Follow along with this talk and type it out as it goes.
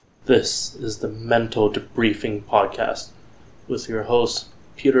This is the Mental Debriefing Podcast with your hosts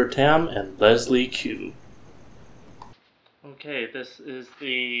Peter Tam and Leslie Q. Okay, this is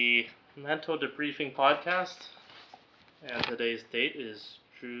the Mental Debriefing Podcast, and today's date is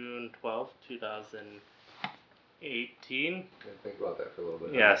June 12th, 2018. Think about that for a little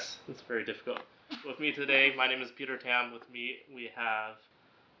bit. Yes, it's very difficult. With me today, my name is Peter Tam. With me, we have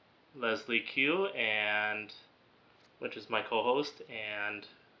Leslie Q, which is my co-host, and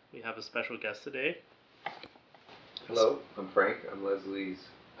we have a special guest today. Hello, I'm Frank. I'm Leslie's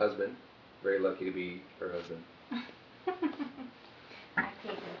husband. Very lucky to be her husband. I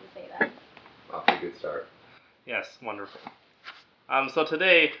hate to say that. Off to a good start. Yes, wonderful. So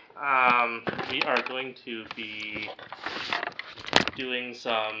today, we are going to be doing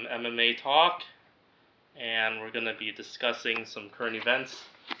some MMA talk, and we're going to be discussing some current events,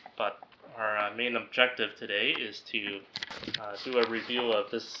 but our main objective today is to do a review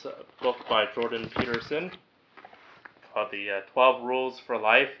of this book by Jordan Peterson called The 12 Rules for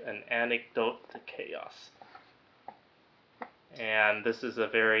Life, An Antidote to Chaos. And this is a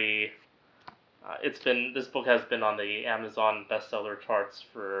very, this book has been on the Amazon bestseller charts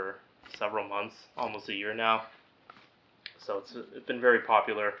for several months, almost a year now. So it's been very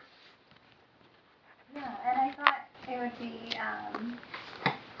popular. Yeah, and I thought it would be,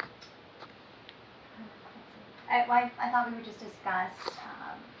 I thought we would just discuss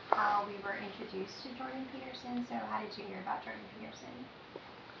how we were introduced to Jordan Peterson. So how did you hear about Jordan Peterson?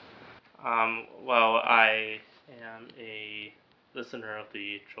 Well, I am a listener of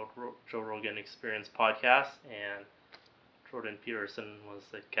the Joe Rogan Experience podcast, and Jordan Peterson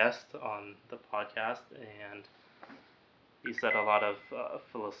was a guest on the podcast, and he said a lot of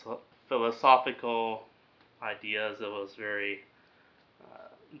philosophical ideas. It was very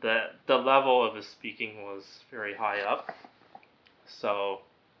the level of his speaking was very high up. So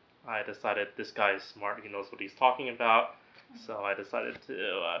I decided this guy is smart. He knows what he's talking about. So I decided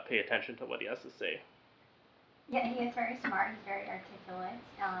to pay attention to what he has to say. Yeah, he is very smart. He's very articulate.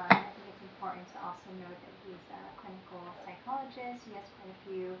 I think it's important to also note that he's a clinical psychologist. He has quite a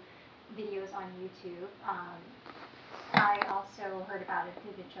few videos on YouTube. I also heard about it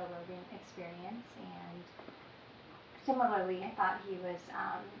through the Joe Rogan Experience, and similarly, I thought he was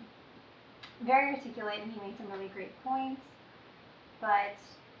very articulate and he made some really great points, but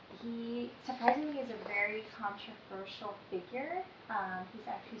he surprisingly is a very controversial figure.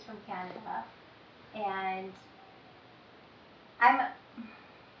 He's from Canada, and I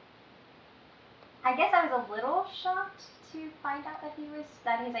guess I was a little shocked to find out that his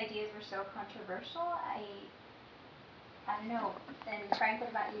ideas were so controversial. I don't know. And Frank,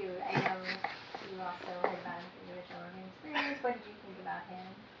 what about you? I know you also heard about him through the Joe Rogan Experience. What did you think about him?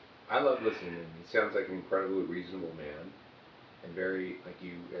 I love listening to him. He sounds like an incredibly reasonable man, and very, like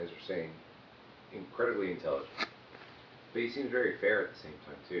you guys are saying, incredibly intelligent. But he seems very fair at the same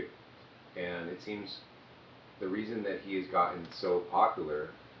time too. And it seems the reason that he has gotten so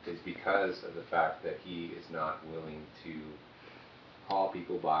popular is because of the fact that he is not willing to call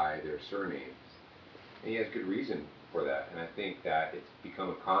people by their surnames. And he has good reason for that. And I think that it's become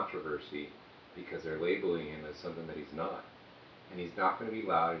a controversy because they're labeling him as something that he's not. And he's not going to be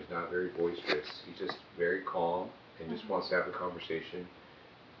loud. He's not very boisterous. He's just very calm and just wants to have a conversation.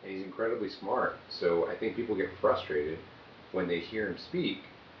 And he's incredibly smart. So I think people get frustrated when they hear him speak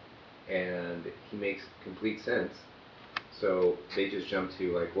and he makes complete sense. So they just jump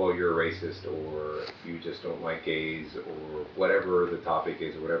to like, well, you're a racist, or you just don't like gays, or whatever the topic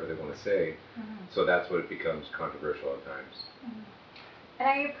is, or whatever they want to say. Mm-hmm. So that's what it becomes controversial at times. Mm-hmm. And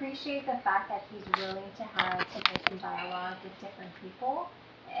I appreciate the fact that he's willing to have an open dialogue with different people.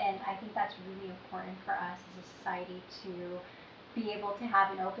 And I think that's really important for us as a society to be able to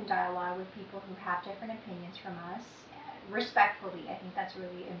have an open dialogue with people who have different opinions from us, respectfully. I think that's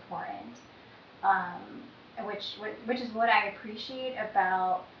really important. Which is what I appreciate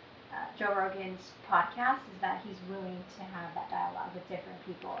about Joe Rogan's podcast, is that he's willing to have that dialogue with different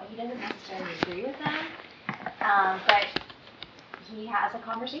people. He doesn't necessarily agree with them, but he has a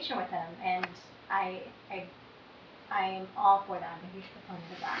conversation with them, and I am all for that. I'm a huge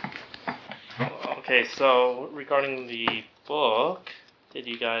proponent of that. Okay, so regarding the book,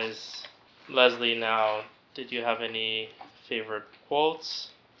 Leslie, now, did you have any favorite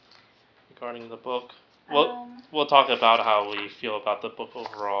quotes regarding the book? We'll talk about how we feel about the book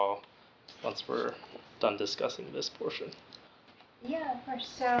overall once we're done discussing this portion. Yeah, of course.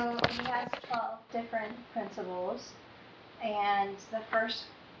 So he has 12 different principles, and the first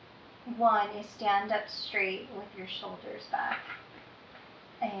one is stand up straight with your shoulders back.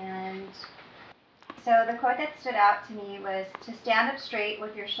 And So the quote that stood out to me was, "To stand up straight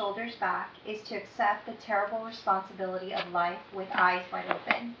with your shoulders back is to accept the terrible responsibility of life with eyes wide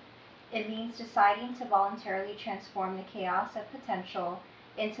open. It means deciding to voluntarily transform the chaos of potential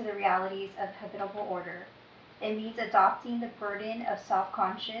into the realities of habitable order. It means adopting the burden of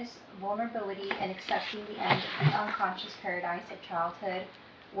self-conscious vulnerability and accepting the end of the unconscious paradise of childhood,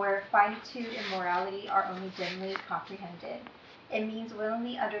 where finitude and morality are only dimly comprehended. It means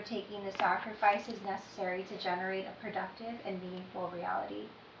willingly undertaking the sacrifices necessary to generate a productive and meaningful reality."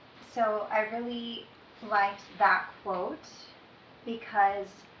 So I really liked that quote because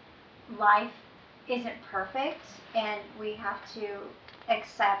life isn't perfect and we have to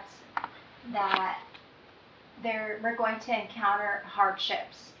accept that we're going to encounter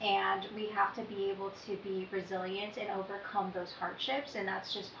hardships and we have to be able to be resilient and overcome those hardships, and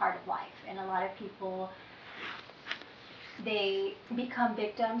that's just part of life. And a lot of people, they become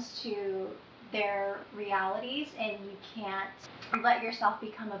victims to their realities, and you can't let yourself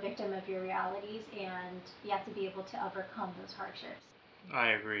become a victim of your realities, and you have to be able to overcome those hardships. I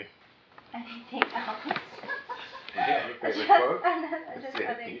agree. Anything else? Yeah, your favorite Just quote? just That's it.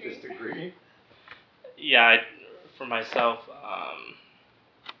 other You just things. agree? Yeah, for myself,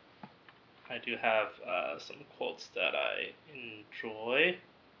 I do have some quotes that I enjoy.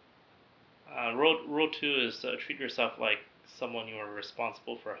 Rule 2 is treat yourself like someone you are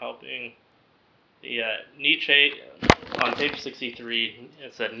responsible for helping. Nietzsche, on page 63,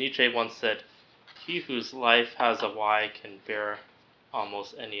 it said, Nietzsche once said, "He whose life has a why can bear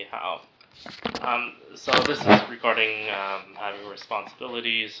almost anyhow." So this is regarding having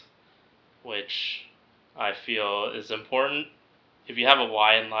responsibilities, which I feel is important. If you have a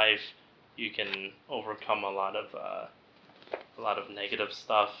why in life, you can overcome a lot of negative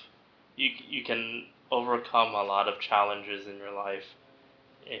stuff. You can overcome a lot of challenges in your life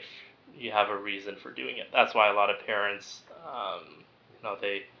if you have a reason for doing it. That's why a lot of parents,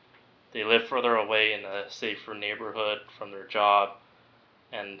 they live further away in a safer neighborhood from their job,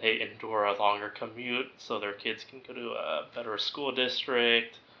 and they endure a longer commute so their kids can go to a better school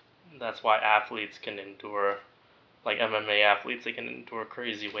district. That's why athletes can endure, like MMA athletes, they can endure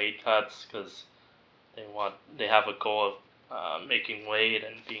crazy weight cuts because they have a goal of making weight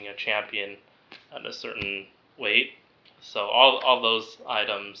and being a champion at a certain weight. So all those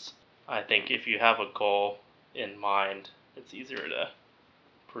items, I think if you have a goal in mind, it's easier to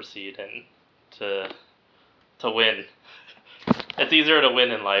proceed and to win. It's easier to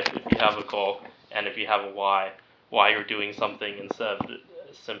win in life if you have a goal and if you have a why you're doing something, instead of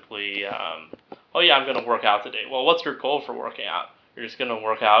simply, oh yeah, I'm gonna work out today. Well, what's your goal for working out? You're just gonna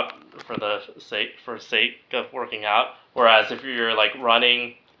work out for the sake of working out. Whereas if you're like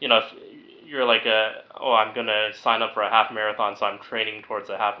running, if you're like I'm gonna sign up for a half marathon, so I'm training towards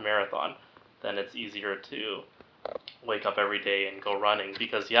a half marathon, then it's easier to wake up every day and go running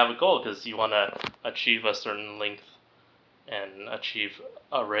because you have a goal, because you want to achieve a certain length and achieve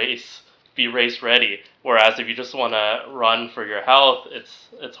a race, be race ready. Whereas if you just want to run for your health,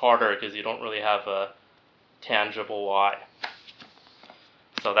 it's harder because you don't really have a tangible why.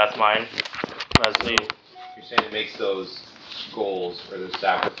 So that's mine. Leslie. You're saying it makes those goals or those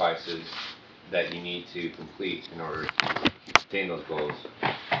sacrifices that you need to complete in order to attain those goals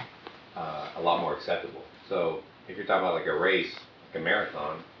a lot more acceptable. So if you're talking about like a race, like a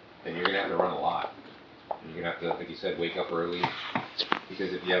marathon, then you're going to have to run a lot. And you're going to have to, like you said, wake up early,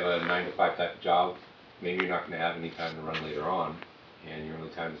 because if you have a 9-to-5 type of job, maybe you're not going to have any time to run later on, and your only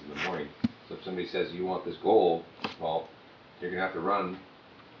time is in the morning. So if somebody says you want this goal, well, you're going to have to run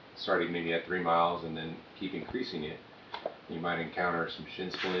starting maybe at 3 miles and then keep increasing it. You might encounter some shin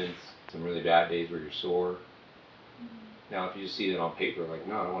splints, some really bad days where you're sore. Now, if you just see that on paper, like,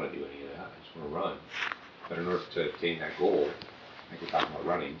 no, I don't want to do any of that, I just want to run. But in order to attain that goal, like we're talking about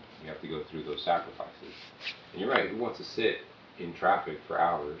running, you have to go through those sacrifices. And you're right, who wants to sit in traffic for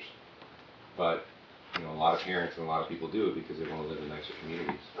hours? But, a lot of parents and a lot of people do it because they want to live in nicer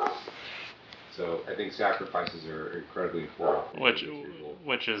communities. So I think sacrifices are incredibly important.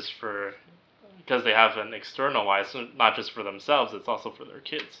 Which is because they have an external why, so not just for themselves, it's also for their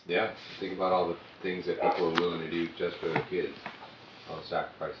kids. Yeah, think about all the things that people are willing to do just for their kids, all the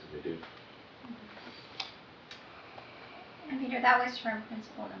sacrifices they do. And Peter, that was from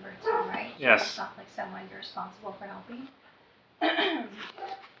principle number 2, right? Yes. It's not like someone you're responsible for helping.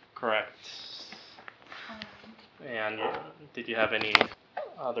 Correct. And did you have any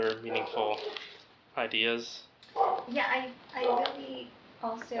other meaningful ideas? Yeah, I really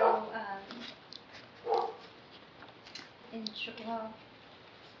also enjoy, well,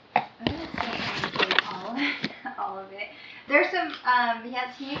 I'm going to say I enjoy all all of it. There's some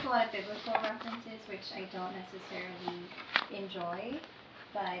he makes a lot of biblical references which I don't necessarily enjoy,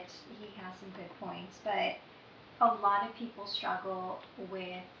 but he has some good points. But a lot of people struggle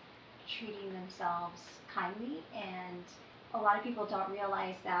with treating themselves kindly, and a lot of people don't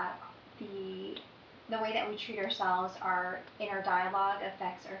realize that the way that we treat ourselves, our inner dialogue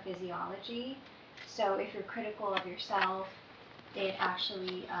affects our physiology. So if you're critical of yourself, it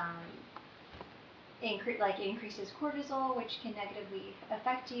actually increases cortisol, which can negatively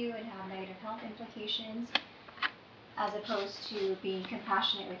affect you and have negative health implications, as opposed to being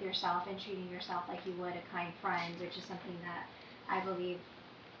compassionate with yourself and treating yourself like you would a kind friend, which is something that I believe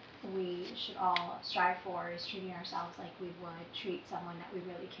we should all strive for, is treating ourselves like we would treat someone that we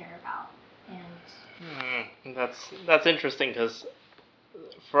really care about. And that's interesting, because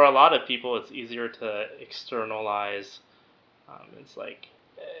for a lot of people it's easier to externalize. It's like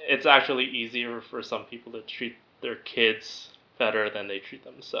it's actually easier for some people to treat their kids better than they treat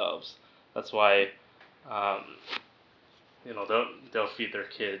themselves. That's why they'll feed their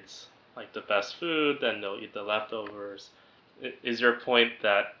kids like the best food, then they'll eat the leftovers. Is your point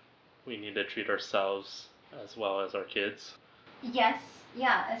that we need to treat ourselves as well as our kids? yes,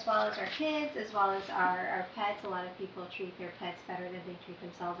 yeah, as well as our kids, as well as our pets. A lot of people treat their pets better than they treat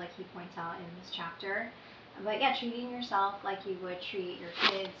themselves, like he points out in this chapter. But yeah, treating yourself like you would treat your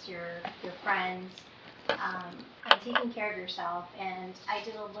kids, your friends, and taking care of yourself. And I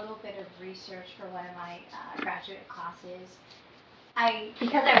did a little bit of research for one of my graduate classes.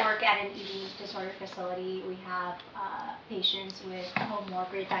 Because I work at an eating disorder facility, we have patients with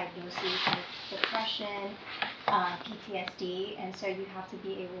comorbid diagnoses like depression, PTSD, and so you have to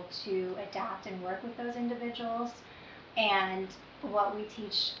be able to adapt and work with those individuals. And what we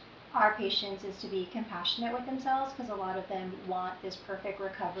teach our patients is to be compassionate with themselves, because a lot of them want this perfect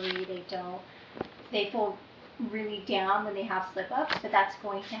recovery. They feel really down when they have slip-ups, but that's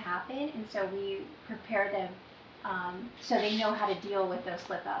going to happen, and so we prepare them so they know how to deal with those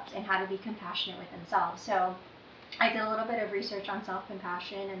slip-ups and how to be compassionate with themselves. So I did a little bit of research on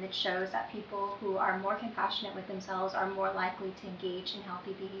self-compassion, and it shows that people who are more compassionate with themselves are more likely to engage in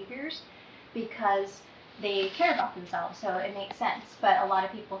healthy behaviors because they care about themselves, so it makes sense. But a lot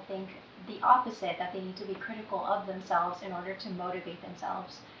of people think the opposite, that they need to be critical of themselves in order to motivate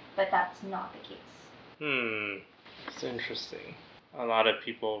themselves, but that's not the case. It's interesting. A lot of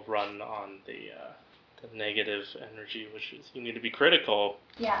people run on the negative energy, which is you need to be critical.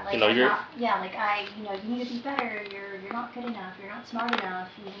 Yeah, like you need to be better. You're not good enough. You're not smart enough.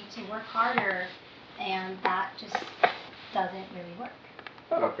 You need to work harder, and that just doesn't really work.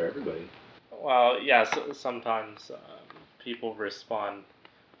 Not for everybody. Well, yeah, sometimes people respond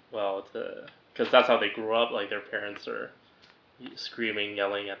well to, because that's how they grew up. Like their parents are screaming,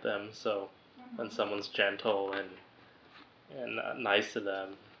 yelling at them. So when someone's gentle and nice to them,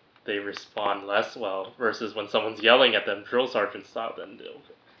 they respond less well. Versus when someone's yelling at them, drill sergeant style, then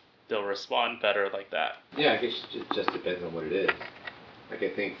they'll respond better like that. Yeah, I guess it just depends on what it is. Like I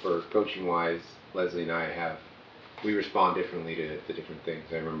think for coaching wise, Leslie and I we respond differently to different things.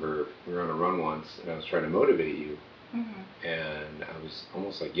 I remember we were on a run once, and I was trying to motivate you, and I was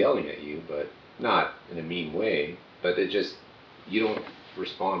almost like yelling at you, but not in a mean way. But you don't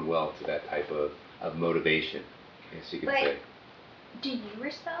respond well to that type of motivation, I guess you could say. Do you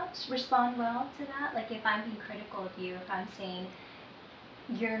respond well to that? Like if I'm being critical of you, if I'm saying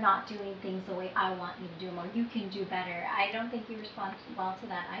you're not doing things the way I want you to do them, or you can do better, I don't think you respond well to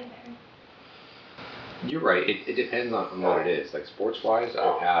that either. You're right. It depends on what it is. Like sports-wise,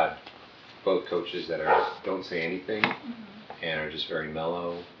 I've had both coaches that don't say anything and are just very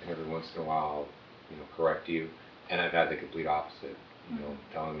mellow, and every once in a while, correct you. And I've had the complete opposite.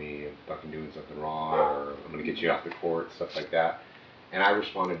 Telling me I'm fucking doing something wrong, or I'm gonna get you off the court, stuff like that. And I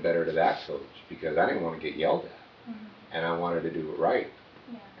responded better to that coach because I didn't want to get yelled at, and I wanted to do it right.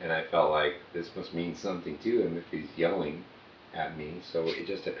 Yeah. And I felt like this must mean something to him if he's yelling at me. So it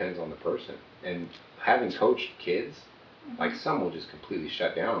just depends on the person. And having coached kids, like some will just completely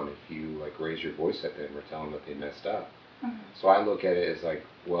shut down if you like raise your voice at them or tell them that they messed up. So I look at it as like,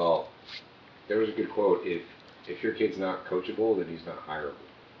 well, there was a good quote: if your kid's not coachable, then he's not hireable.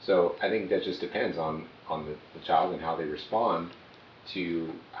 So I think that just depends on the child and how they respond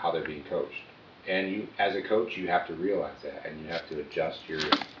to how they're being coached. And you, as a coach, you have to realize that, and you have to adjust your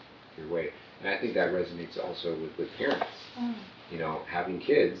way. And I think that resonates also with parents. Having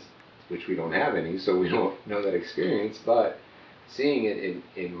kids, which we don't have any, so we don't know that experience, but seeing it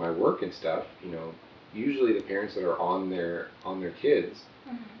in my work and stuff, usually the parents that are on their kids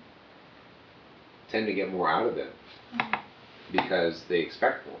tend to get more out of them because they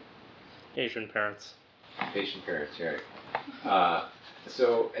expect more. Asian parents. Patient parents, right?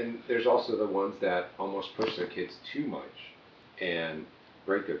 And there's also the ones that almost push their kids too much and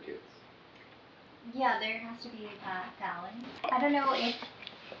break their kids. Yeah, there has to be that balance. I don't know if,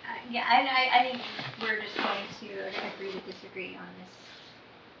 I think we're just going to agree to disagree on this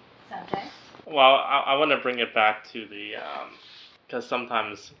subject. Well, I want to bring it back to the, because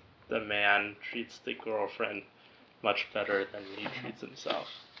sometimes the man treats the girlfriend much better than he treats himself.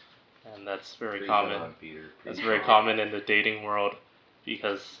 And that's very Preach common. on, Peter. That's Preach very on. common in the dating world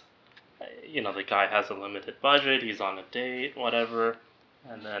because, the guy has a limited budget, he's on a date, whatever,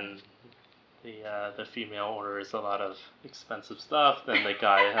 and then the female orders a lot of expensive stuff, then the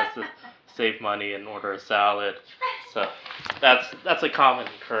guy has to save money and order a salad. So that's a common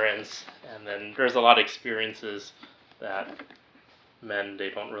occurrence. And then there's a lot of experiences that men they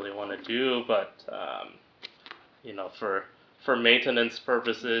don't really want to do, but for maintenance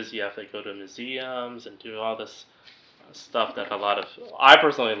purposes, you have to go to museums and do all this stuff that I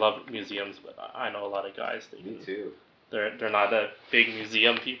personally love museums, but I know a lot of guys. Me too. They're not a big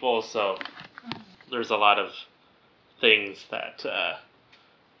museum people, so there's a lot of things that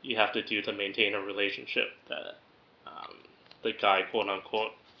you have to do to maintain a relationship that the guy, quote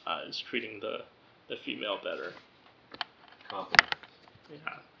unquote, is treating the female better. Compromise.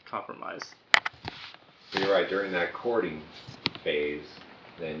 Yeah, compromise. You're right. During that courting phase,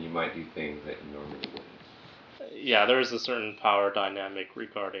 then you might do things that you normally wouldn't. Yeah, there is a certain power dynamic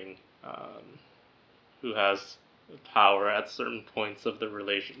regarding who has power at certain points of the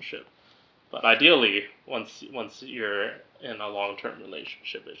relationship. But ideally, once you're in a long-term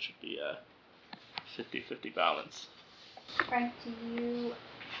relationship, it should be a 50-50 balance. Frank, do you,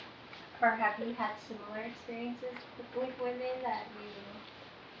 or have you had similar experiences with women that you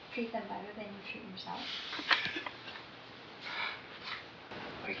treat them better than you treat yourself?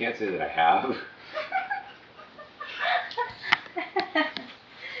 I can't say that I have.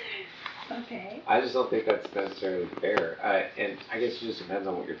 Okay. I just don't think that's necessarily fair. And I guess it just depends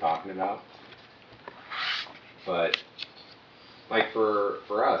on what you're talking about. But like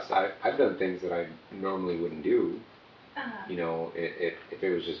for us, I've done things that I normally wouldn't do. If it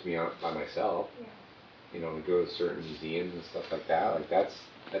was just me out by myself. Yeah. To go to certain museums and stuff like that. Like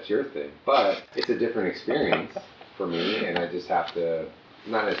that's your thing. But it's a different experience for me, and I just have to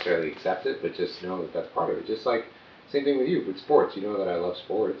not necessarily accept it, but just know that that's part of it. Just like same thing with you with sports. You know that I love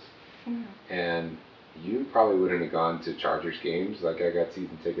sports, and you probably wouldn't have gone to Chargers games. Like I got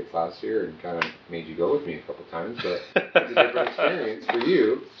season tickets last year and kind of made you go with me a couple times, but it's a different experience for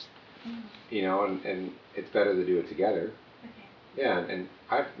you. And it's better to do it together. Okay. Yeah, and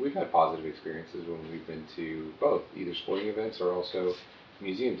we've had positive experiences when we've been to both, either sporting events or also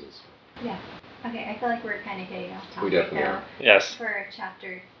museums and stuff. Yeah. Okay, I feel like we're kind of getting off topic We definitely now. are. Yes. For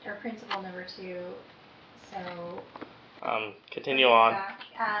chapter or principle number 2, so. Continue on.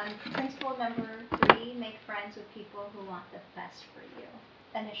 Principle number 3: make friends with people who want the best for you.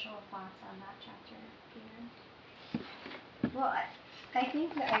 Initial thoughts on that chapter, Peter? Well, I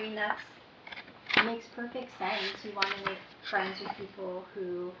think that makes perfect sense. You want to make friends with people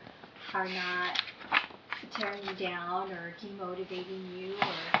who are not tearing you down or demotivating you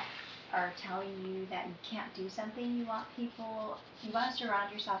or are telling you that you can't do something. You want to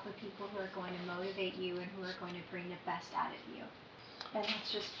surround yourself with people who are going to motivate you and who are going to bring the best out of you. And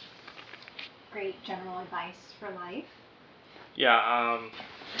that's just great general advice for life. Yeah.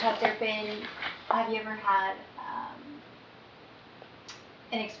 Have you ever had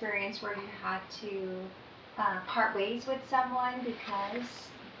an experience where you had to part ways with someone because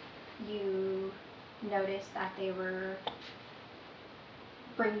you noticed that they were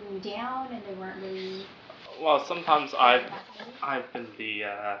bringing you down and they weren't really... Well, sometimes I've been the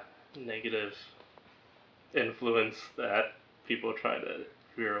negative influence that people try to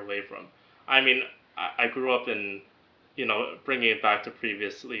veer away from. I mean, I grew up in, bringing it back to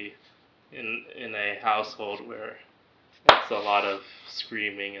previously, in a household where it's a lot of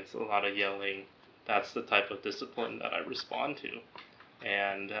screaming, it's a lot of yelling. That's the type of discipline that I respond to,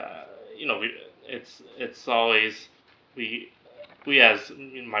 and it's always we as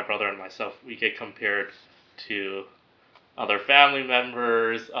my brother and myself, we get compared to other family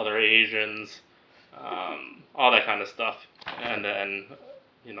members, other Asians, all that kind of stuff, and then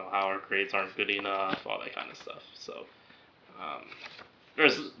how our grades aren't good enough, all that kind of stuff. So there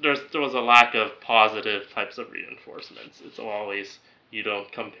was a lack of positive types of reinforcements. It's always you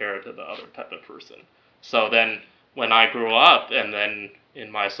don't compare to the other type of person. So then when I grew up and then in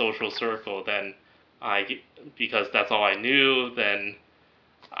my social circle, then because that's all I knew, then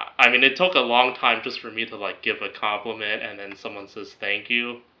I mean, it took a long time just for me to give a compliment and then someone says thank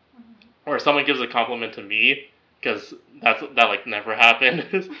you. or someone gives a compliment to me, because that like never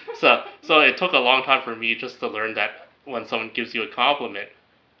happened. So it took a long time for me just to learn that when someone gives you a compliment,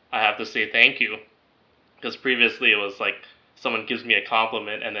 I have to say thank you. Because previously it was like someone gives me a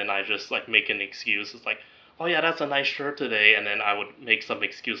compliment and then I just like make an excuse. It's like, oh yeah, that's a nice shirt today, and then I would make some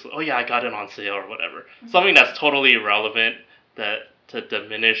excuse. Oh yeah, I got it on sale or whatever. Something that's totally irrelevant that to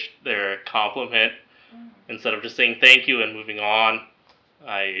diminish their compliment. Instead of just saying thank you and moving on,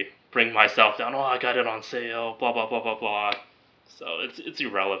 I bring myself down. Oh, I got it on sale. Blah blah blah blah blah. So it's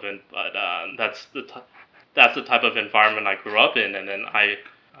irrelevant, but that's the type of environment I grew up in, and then I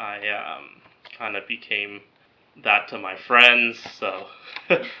kind of became that to my friends. So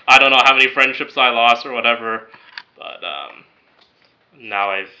I don't know how many friendships I lost or whatever, but now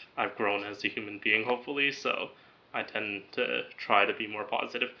I've grown as a human being, hopefully. So I tend to try to be more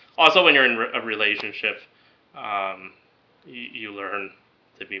positive. Also, when you're in a relationship, you learn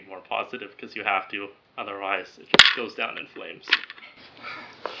to be more positive because you have to. Otherwise, it just goes down in flames.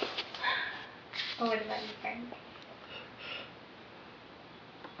 Well, what about you, Frank?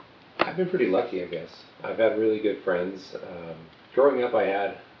 I've been pretty lucky, I guess. I've had really good friends. Growing up, I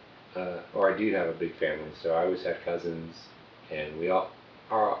had, or I do have a big family, so I always had cousins, and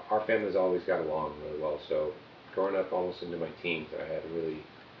our families always got along really well. So growing up almost into my teens, I had really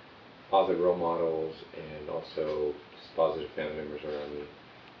positive role models and also just positive family members around me.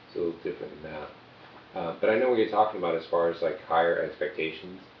 It's a little different than that. But I know what you're talking about as far as like higher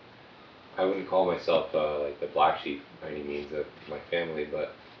expectations. I wouldn't call myself like the black sheep by any means of my family,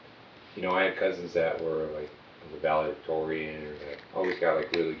 but I had cousins that were like the valedictorian or that always got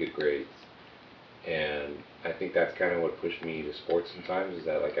like really good grades, and I think that's kind of what pushed me to sports sometimes. Is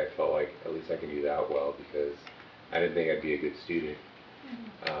that like I felt like at least I can do that well because I didn't think I'd be a good student.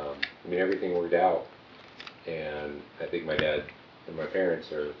 I mean everything worked out, and I think my dad and my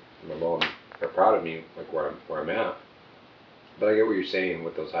parents or my mom are proud of me like where I'm at. But I get what you're saying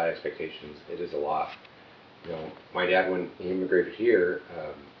with those high expectations. It is a lot. My dad when he immigrated here.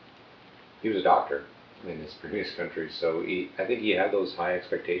 He was a doctor in his previous country, so I think he had those high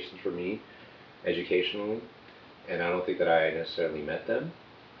expectations for me educationally, and I don't think that I necessarily met them.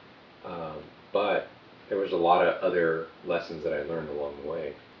 But there was a lot of other lessons that I learned along the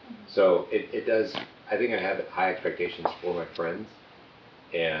way. So it does. I think I have high expectations for my friends,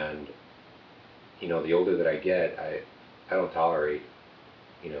 and the older that I get, I don't tolerate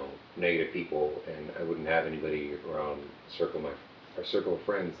negative people, and I wouldn't have anybody around our circle of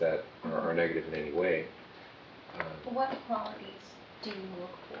friends that are negative in any way. What qualities do you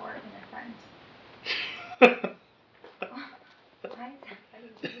look for in a friend? Why is that funny?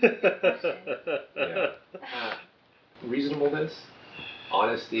 Question. Yeah. Reasonableness,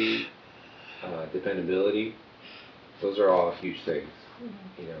 honesty, dependability. Those are all huge things.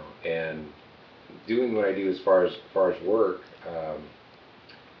 And doing what I do as far as work.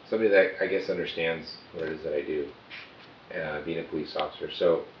 Somebody that I guess understands what it is that I do, being a police officer.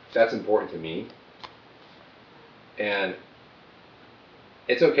 So that's important to me. And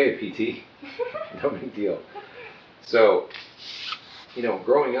it's okay, PT. No big deal. So,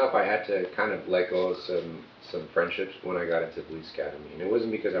 growing up, I had to kind of let go of some friendships when I got into police academy. And it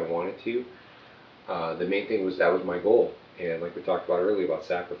wasn't because I wanted to. The main thing was that was my goal. And like we talked about earlier about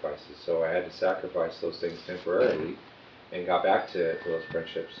sacrifices. So I had to sacrifice those things temporarily and got back to those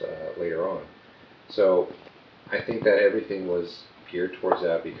friendships later on. So I think that everything was geared towards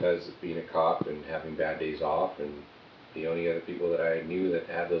that because of being a cop and having bad days off, and the only other people that I knew that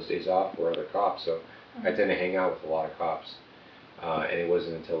had those days off were other cops. So I tend to hang out with a lot of cops, and it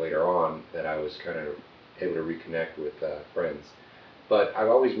wasn't until later on that I was kind of able to reconnect with friends. But I've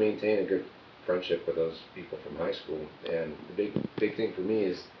always maintained a good friendship with those people from high school, and the big thing for me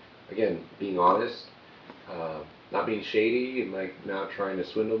is again being honest. Not being shady and like not trying to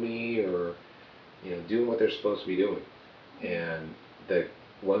swindle me or doing what they're supposed to be doing. And the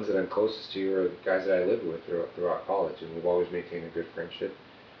ones that I'm closest to are the guys that I lived with throughout college, and we've always maintained a good friendship.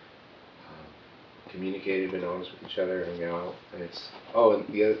 Communicated, been honest with each other, hung out, and and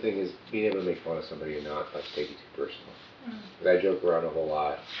the other thing is being able to make fun of somebody and not like take it too personal. Because I joke around a whole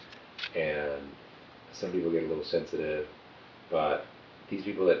lot, and some people get a little sensitive, but these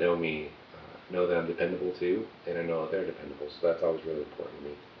people that know me know that I'm dependable too, and I know that they're dependable, so that's always really important to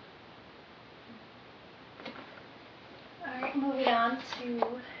me. Alright, moving on to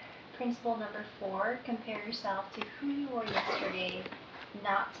principle number 4, compare yourself to who you were yesterday,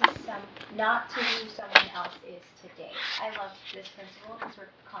 not to who someone else is today. I love this principle because we're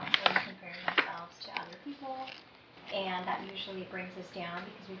constantly comparing ourselves to other people, and that usually brings us down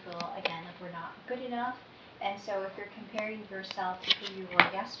because we feel, again, like we're not good enough. And so if you're comparing yourself to who you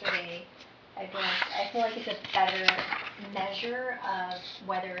were yesterday, I feel like it's a better measure of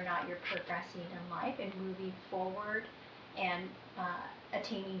whether or not you're progressing in life and moving forward and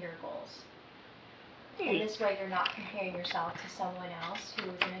attaining your goals. And this way you're not comparing yourself to someone else who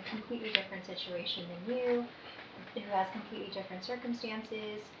is in a completely different situation than you, who has completely different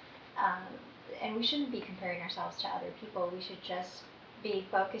circumstances. And we shouldn't be comparing ourselves to other people. We should just be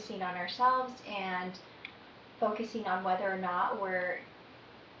focusing on ourselves and focusing on whether or not we're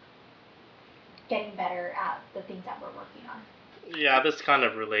getting better at the things that we're working on. Yeah, this kind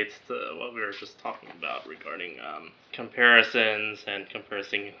of relates to what we were just talking about regarding comparisons and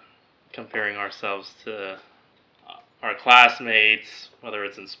comparing ourselves to our classmates, whether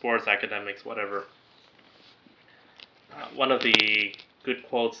it's in sports, academics, whatever. One of the good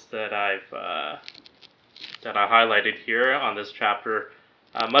quotes that I highlighted here on this chapter: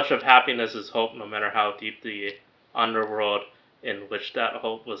 much of happiness is hope, no matter how deep the underworld in which that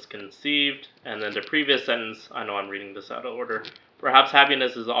hope was conceived. And then the previous sentence, I know I'm reading this out of order. Perhaps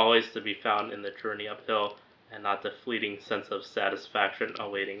happiness is always to be found in the journey uphill, and not the fleeting sense of satisfaction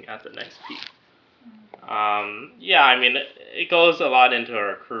awaiting at the next peak. Yeah, I mean, it goes a lot into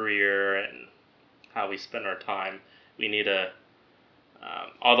our career and how we spend our time. We need to,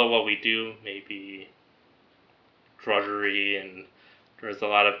 although what we do may be drudgery and there's a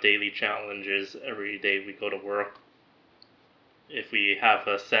lot of daily challenges every day we go to work, if we have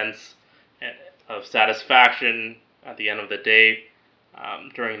a sense of satisfaction at the end of the day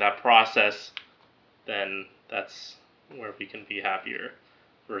during that process, then that's where we can be happier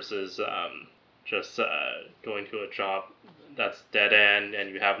versus just going to a job that's dead end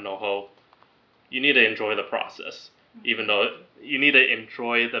and you have no hope. You need to enjoy the process, even though you need to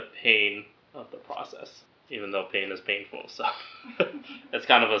enjoy the pain of the process, even though pain is painful. So it's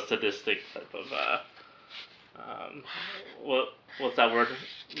kind of a sadistic type of what's that word?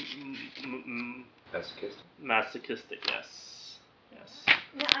 Masochistic. Masochistic. Yes.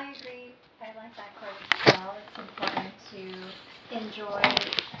 No, I agree. I like that quote as well. It's important to enjoy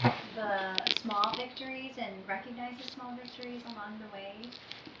the small victories and recognize the small victories along the way.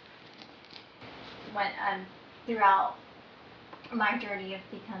 When throughout my journey of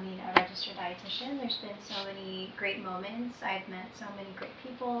becoming a registered dietitian, there's been so many great moments. I've met so many great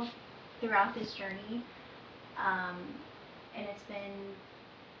people throughout this journey, and it's been,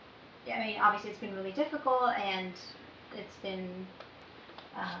 I mean, obviously it's been really difficult, and it's been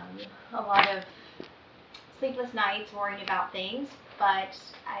a lot of sleepless nights worrying about things, but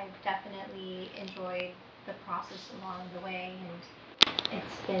I've definitely enjoyed the process along the way, and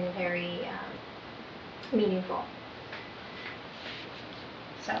it's been very meaningful.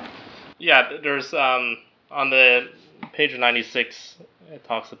 So. Yeah, there's on the page 96, it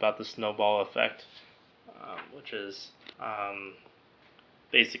talks about the snowball effect, which is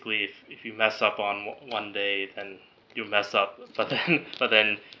basically if you mess up on one day, then you mess up, but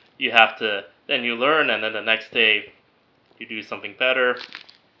then you have to, then you learn, and then the next day you do something better,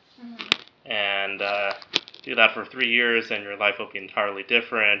 and do that for 3 years, and your life will be entirely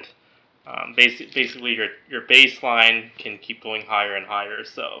different. Basically, your baseline can keep going higher and higher.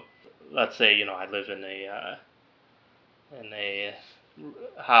 So, let's say I live in a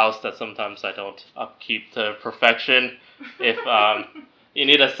house that sometimes I don't upkeep to perfection. If you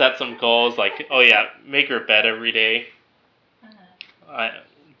need to set some goals, like make your bed every day.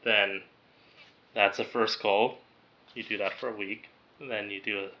 Then that's a first goal. You do that for a week, and then you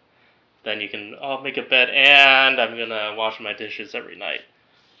can make a bed, and I'm gonna wash my dishes every night.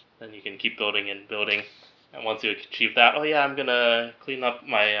 Then you can keep building and building, and once you achieve that, I'm gonna clean up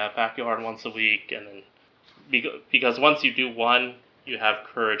my backyard once a week, and then because once you do one, you have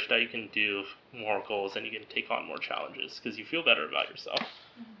courage that you can do more goals and you can take on more challenges because you feel better about yourself.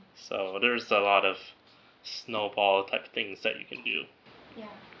 So there's a lot of snowball type things that you can do. Yeah,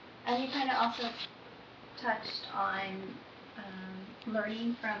 and you kind of also touched on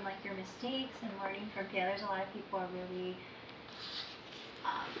learning from your mistakes and learning from failures. A lot of people are really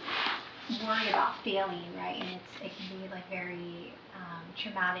worried about failing, right? And it can be very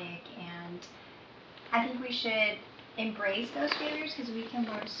traumatic. And I think we should embrace those failures because we can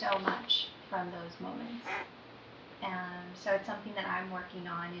learn so much from those moments. So it's something that I'm working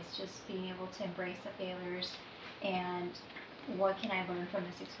on, is just being able to embrace the failures and what can I learn from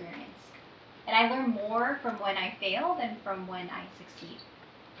this experience. And I learn more from when I fail than from when I succeed.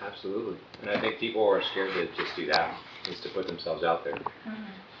 Absolutely. And I think people are scared to just do that, is to put themselves out there.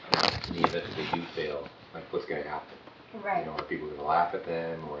 In the event that they do fail, what's going to happen? Right. Are people going to laugh at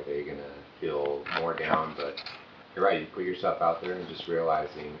them, or are they going to feel more down? But you're right, you put yourself out there and just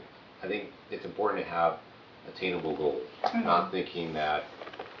realizing, I think it's important to have attainable goals, not thinking that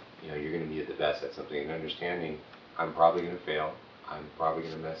you're going to be at the best at something, and understanding I'm probably going to fail, I'm probably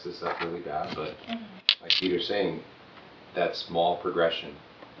going to mess this up really bad, but like Peter's saying, that small progression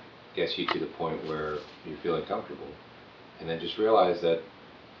gets you to the point where you're feeling comfortable, and then just realize that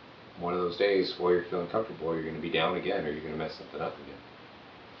one of those days while you're feeling comfortable, you're going to be down again, or you're going to mess something up again.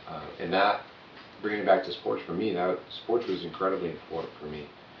 And that, bringing it back to sports for me, that sports was incredibly important for me,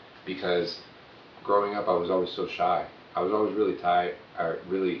 because growing up I was always so shy. I was always really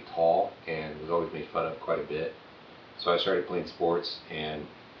tall, and was always made fun of quite a bit. So I started playing sports, and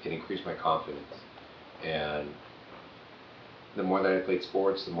it increased my confidence. And the more that I played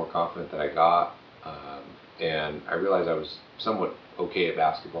sports, the more confident that I got. And I realized I was somewhat okay at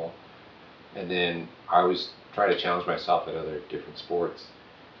basketball. And then I always try to challenge myself at other different sports.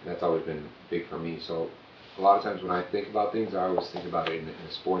 And that's always been big for me. So a lot of times when I think about things, I always think about it in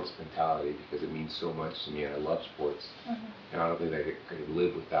a sports mentality, because it means so much to me, and I love sports. And I don't think I could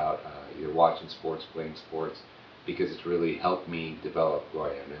live without either watching sports, playing sports, because it's really helped me develop who I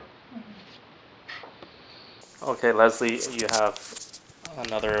am now. Okay, Leslie, you have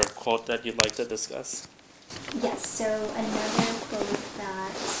another quote that you'd like to discuss? Yes, so another quote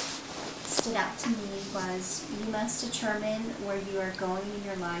that stood out to me was, you must determine where you are going in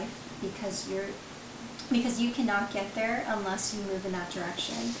your life, because you cannot get there unless you move in that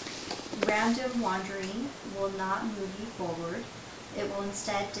direction. Random wandering will not move you forward. It will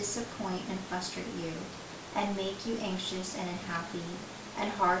instead disappoint and frustrate you, and make you anxious and unhappy and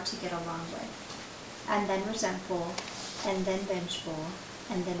hard to get along with, and then resentful, and then vengeful,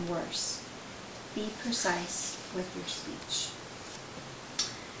 and then worse. Be precise with your speech.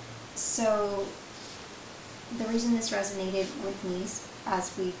 So the reason this resonated with me,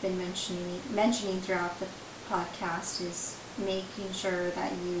 as we've been mentioning throughout the podcast, is making sure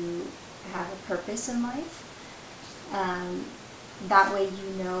that you have a purpose in life. That way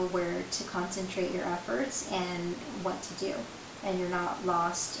you know where to concentrate your efforts and what to do, and you're not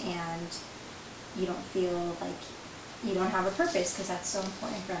lost, and you don't feel like you don't have a purpose, because that's so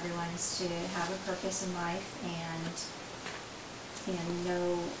important for everyone, is to have a purpose in life and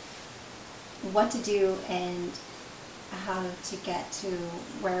know what to do and how to get to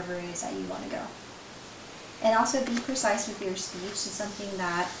wherever it is that you want to go. And also be precise with your speech is something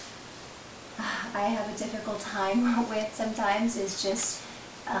that I have a difficult time with sometimes. Is just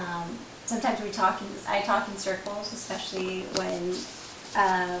sometimes I talk in circles, especially when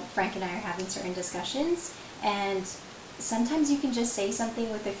Frank and I are having certain discussions, and sometimes you can just say something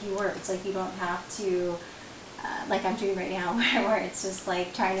with a few words. Like, you don't have to, like I'm doing right now, where it's just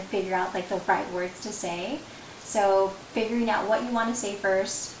like trying to figure out like the right words to say. So figuring out what you want to say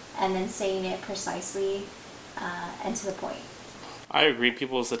first, and then saying it precisely and to the point. I agree.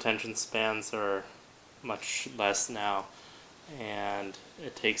 People's attention spans are much less now, and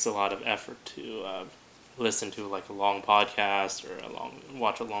it takes a lot of effort to listen to like a long podcast or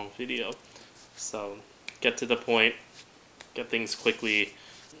watch a long video. So get to the point, get things quickly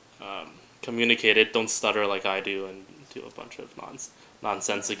communicated. Don't stutter like I do and do a bunch of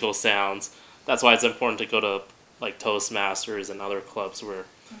nonsensical sounds. That's why it's important to go to like Toastmasters and other clubs where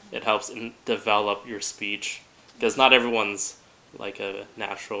it helps develop your speech, because not everyone's like a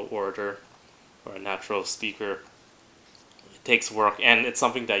natural orator or a natural speaker. It takes work, and it's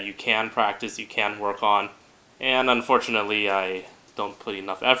something that you can practice, you can work on. And unfortunately, I don't put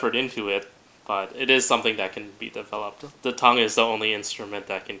enough effort into it, but it is something that can be developed. The tongue is the only instrument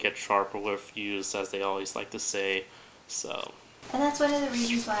that can get sharper with use, as they always like to say. So. And that's one of the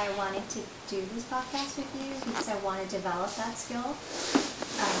reasons why I wanted to do this podcast with you, because I want to develop that skill.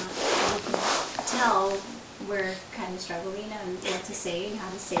 You can tell we're kind of struggling on what to say and how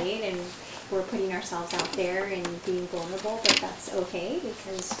to say it, and we're putting ourselves out there and being vulnerable, but that's okay,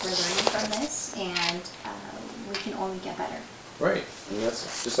 because we're learning from this, and we can only get better. Right, and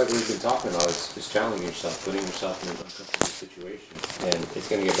that's just like we've been talking about, is challenging yourself, putting yourself in an uncomfortable situation, and it's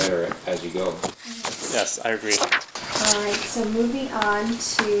going to get better as you go. Yes, I agree. Alright, so moving on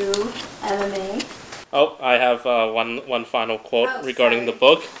to MMA. Oh, I have one final quote regarding the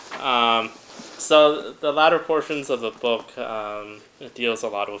book. So the latter portions of the book, it deals a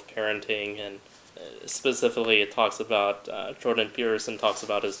lot with parenting, and specifically it talks about Jordan Peterson talks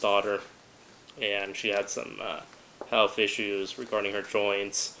about his daughter, and she had some health issues regarding her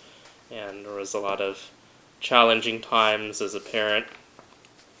joints, and there was a lot of challenging times as a parent.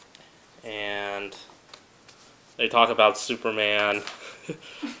 And they talk about Superman.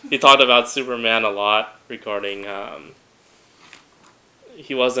 He talked about Superman a lot regarding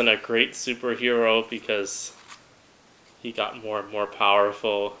he wasn't a great superhero because he got more and more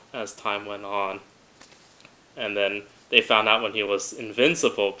powerful as time went on. and then they found out when he was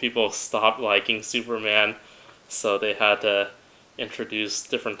invincible, people stopped liking Superman, so they had to introduce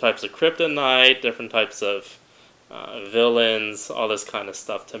different types of kryptonite, different types of villains, all this kind of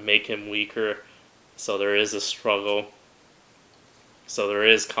stuff to make him weaker. So there is a struggle. So there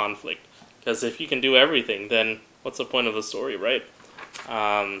is conflict. Because if you can do everything, then what's the point of the story, right?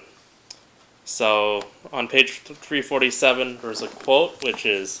 So on page 347, there's a quote, which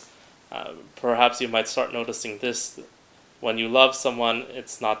is, perhaps you might start noticing this. When you love someone,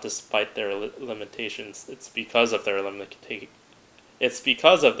 it's not despite their limitations. It's because of their limitations.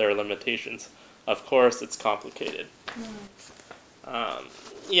 Of course, it's complicated.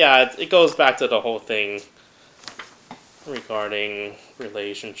 Yeah, it goes back to the whole thing regarding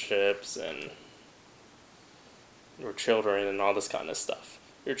relationships and your children and all this kind of stuff.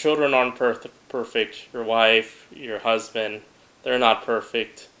 Your children aren't perfect. Your wife, your husband, they're not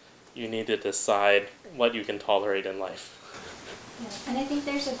perfect. You need to decide what you can tolerate in life. Yeah. And I think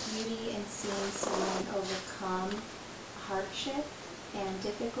there's a beauty in seeing someone overcome hardship and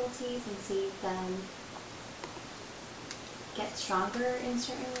difficulties and see them get stronger in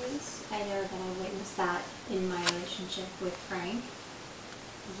certain ways. I know that I witnessed that in my relationship with Frank.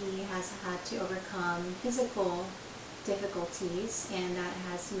 He has had to overcome physical difficulties, and that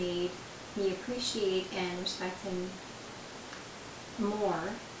has made me appreciate and respect him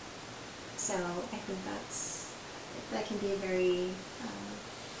more. So I think that can be a very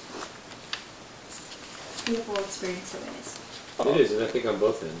beautiful experience to witness. It is, and I think on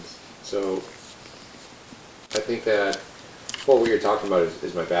both ends. So I think that what you're talking about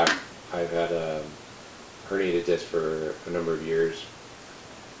is my back. I've had a herniated disc for a number of years,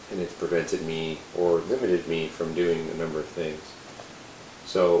 and it's prevented me or limited me from doing a number of things.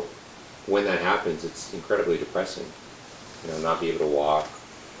 So when that happens, it's incredibly depressing. Not be able to walk,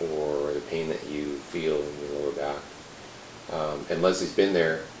 or the pain that you feel in your lower back. And Leslie's been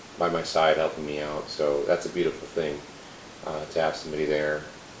there by my side helping me out, so that's a beautiful thing to have somebody there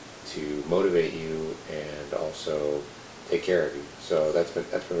to motivate you and also take care of you. So that's been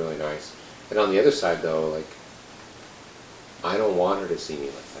really nice. And on the other side, though, I don't want her to see me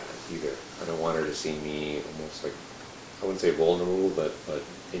like that either. I don't want her to see me almost I wouldn't say vulnerable, but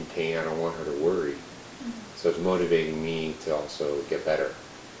in pain. I don't want her to worry. Mm-hmm. So it's motivating me to also get better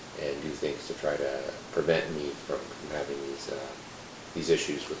and do things to try to prevent me from having these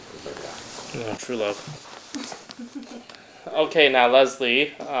issues with my back. Yeah, true love. Okay, now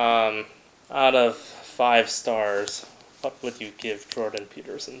Leslie, out of 5 stars, what would you give Jordan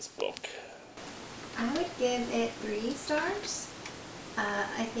Peterson's book? I would give it 3 stars.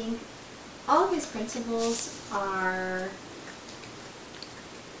 I think all of his principles are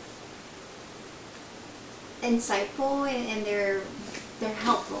insightful and they're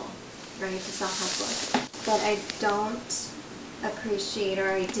helpful, right? It's a self-help book. But I don't appreciate, or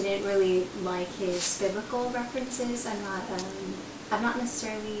I didn't really like his biblical references. I'm not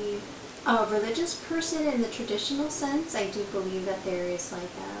necessarily a religious person in the traditional sense. I do believe that there is a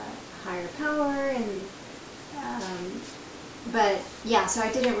higher power, and but yeah, so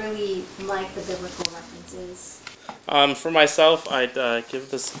I didn't really like the biblical references. For myself, I'd give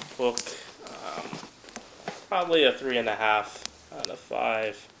this book probably a 3.5 out of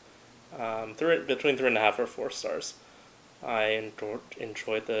 5. Between 3.5 or 4 stars. I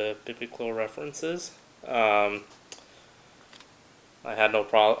enjoyed the biblical references. I had no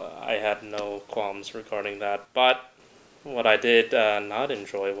qualms regarding that. But what I did not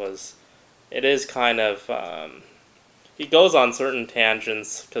enjoy was, it is kind of he goes on certain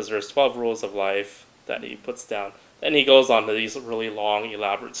tangents because there's 12 rules of life that he puts down. Then he goes on to these really long,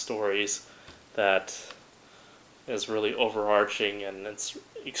 elaborate stories that is really overarching, and it's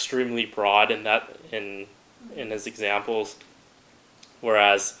extremely broad in his examples.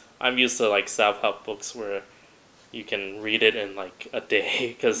 Whereas I'm used to self-help books where you can read it in a day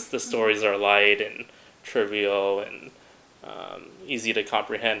because the stories are light and trivial and easy to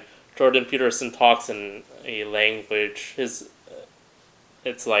comprehend. Jordan Peterson talks in a language.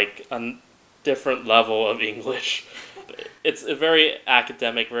 It's like a different level of English. It's a very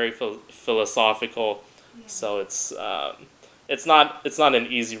academic, very philosophical. Yeah. So it's not an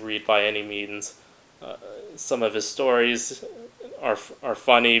easy read by any means. Some of his stories are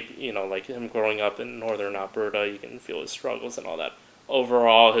funny. Like him growing up in northern Alberta, you can feel his struggles and all that.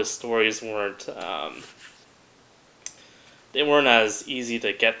 Overall, his stories weren't as easy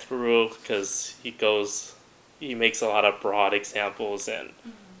to get through because he makes a lot of broad examples, and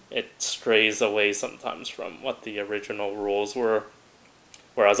it strays away sometimes from what the original rules were.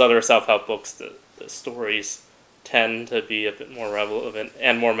 Whereas other self-help books, the stories tend to be a bit more relevant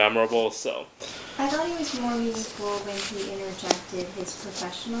and more memorable. So I thought it was more meaningful when he interjected his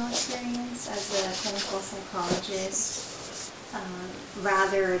professional experience as a clinical psychologist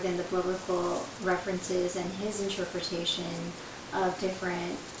rather than the biblical references and his interpretation of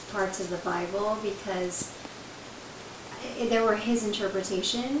different parts of the Bible, because there were his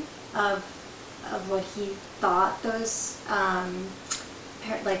interpretation of what he thought those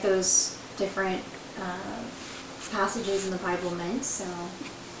like those different passages in the Bible meant. So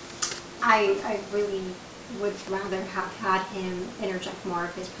I really would rather have had him interject more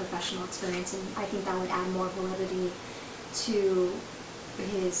of his professional experience, and I think that would add more validity to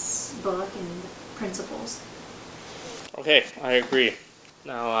his book and principles. Okay, I agree.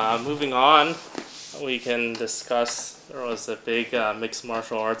 Now, moving on, we can discuss, there was a big mixed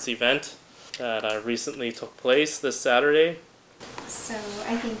martial arts event that recently took place this Saturday. So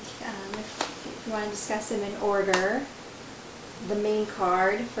I think if you want to discuss them in order, the main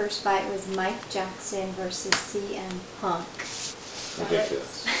card, first fight was Mike Jackson versus CM Punk.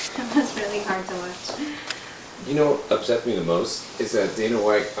 Ridiculous. That was really hard to watch. You know what upset me the most is that Dana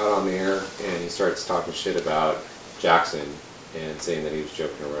White got on the air and he starts talking shit about Jackson and saying that he was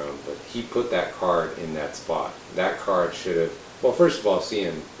joking around, but he put that card in that spot. That card should have, well, first of all,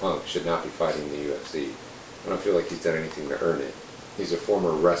 CM Punk should not be fighting the UFC. I don't feel like he's done anything to earn it. He's a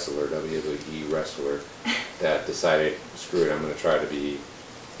former wrestler, WWE wrestler, that decided, screw it, I'm going to try to be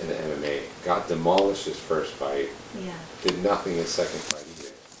in the MMA. Got demolished his first fight. Yeah. Did nothing his second fight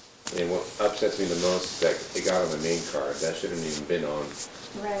either. And what upsets me the most is that it got on the main card. That shouldn't even been on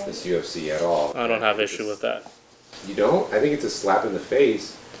Right. this UFC at all. I don't have issue with that. You don't? I think it's a slap in the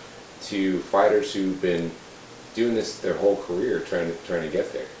face to fighters who've been doing this their whole career, trying to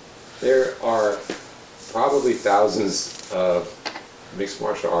get there. There are probably thousands of mixed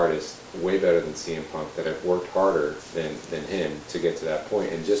martial artists way better than CM Punk that have worked harder than him to get to that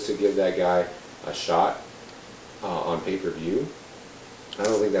point. And just to give that guy a shot on pay-per-view, I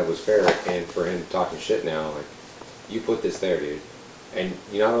don't think that was fair. And for him talking shit now, like, you put this there, dude. And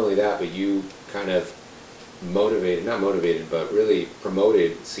not only that, but you kind of not motivated, but really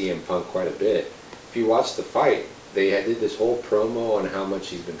promoted CM Punk quite a bit. If you watch the fight, they did this whole promo on how much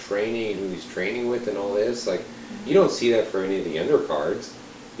he's been training and who he's training with and all this. Like, you don't see that for any of the undercards.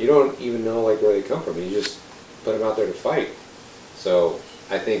 You don't even know like where they come from. You just put them out there to fight. So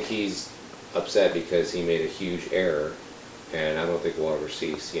I think he's upset because he made a huge error, and I don't think we'll ever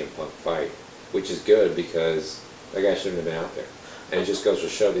see CM Punk fight, which is good because that guy shouldn't have been out there. And it just goes to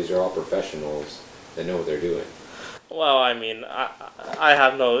show these are all professionals that know what they're doing. Well, I mean, I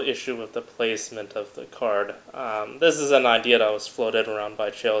have no issue with the placement of the card. This is an idea that was floated around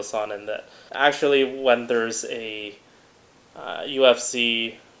by Chael-san, and that actually when there's a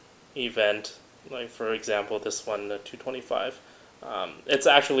UFC event, like for example this one, the 225, it's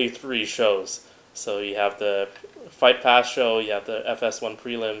actually 3 shows. So you have the Fight Pass show, you have the FS1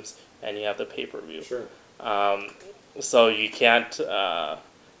 prelims, and you have the pay-per-view. Sure. So you can't...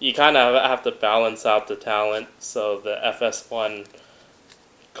 you kind of have to balance out the talent, so the FS1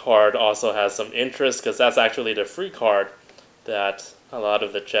 card also has some interest, because that's actually the free card that a lot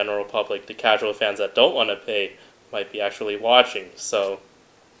of the general public, the casual fans that don't want to pay, might be actually watching. So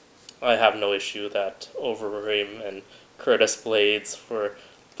I have no issue that Overeem and Curtis Blades were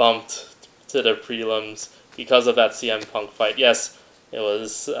bumped to the prelims because of that CM Punk fight. Yes, it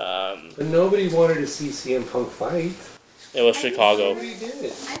was... But nobody wanted to see CM Punk fight. It was Chicago. Nobody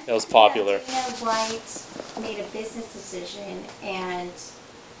did. It was popular. Dana White made a business decision and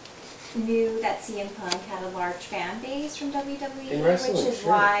knew that CM Punk had a large fan base from WWE, In wrestling, which is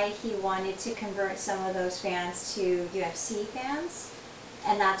sure. why he wanted to convert some of those fans to UFC fans.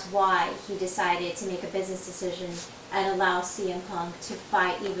 And that's why he decided to make a business decision and allow CM Punk to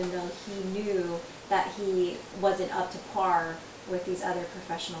fight, even though he knew that he wasn't up to par with these other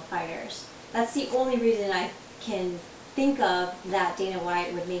professional fighters. That's the only reason I can think of that Dana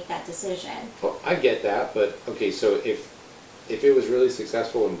White would make that decision. Well, I get that, but okay, so if it was really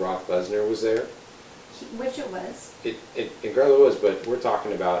successful and Brock Lesnar was there, Which it was. it incredibly was, but we're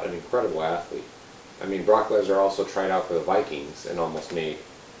talking about an incredible athlete. I mean, Brock Lesnar also tried out for the Vikings and almost made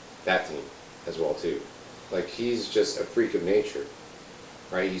that team as well too. Like, he's just a freak of nature,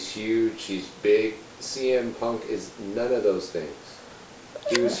 right? He's huge, he's big. CM Punk is none of those things.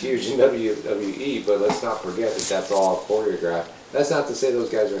 He was huge in WWE, but let's not forget that that's all choreographed. That's not to say those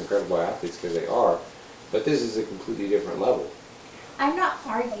guys are incredible athletes, because they are, but this is a completely different level. I'm not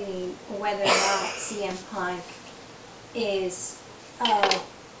arguing whether or not CM Punk is a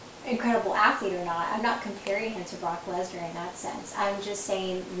incredible athlete or not. I'm not comparing him to Brock Lesnar in that sense. I'm just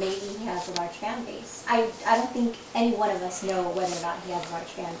saying maybe he has a large fan base. I don't think any one of us know whether or not he has a large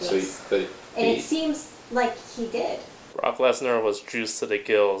fan base. And it seems like he did. Brock Lesnar was juiced to the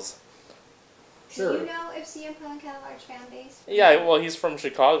gills. Sure. Do you know if CM Punk had a large fan base? Yeah, well, he's from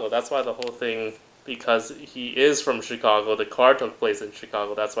Chicago. That's why the whole thing, because he is from Chicago, the card took place in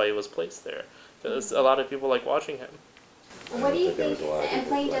Chicago. That's why he was placed there. Because a lot of people like watching him. What do you there think, was a lot of and people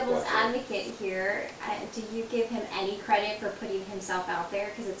playing like devil's watching. advocate here, do you give him any credit for putting himself out there?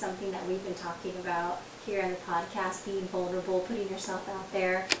 Because it's something that we've been talking about here on the podcast, being vulnerable, putting yourself out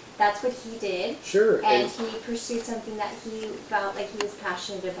there. That's what he did. Sure. And he pursued something that he felt like he was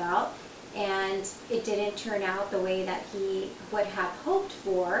passionate about. And it didn't turn out the way that he would have hoped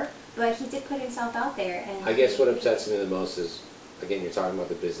for, but he did put himself out there. And I guess what upsets me the most is, again, you're talking about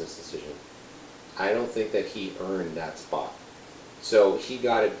the business decision. I don't think that he earned that spot. So he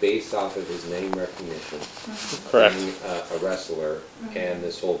got it based off of his name recognition, Correct. being a wrestler, and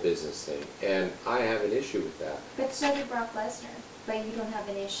this whole business thing. And I have an issue with that. But so did Brock Lesnar. But you don't have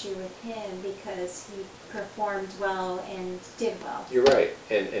an issue with him because he performed well and did well. You're right,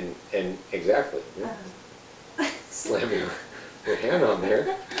 and exactly. Yeah. Slamming your hand on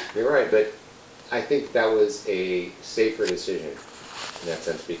there. You're right, but I think that was a safer decision in that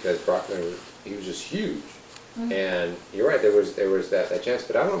sense because Brock Lesnar, he was just huge. And you're right, there was that chance,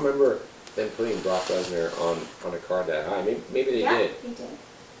 but I don't remember them putting Brock Lesnar on a card that high. Maybe they Yeah, did. they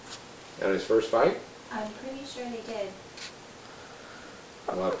did. On his first fight? I'm pretty sure they did.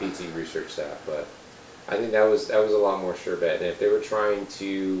 I'll have PT research that, but I think that was a lot more sure bet. And if they were trying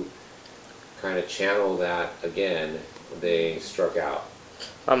to kind of channel that again, they struck out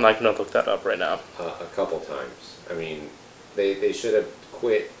I'm not going to look that up right now. a couple times. I mean, they should have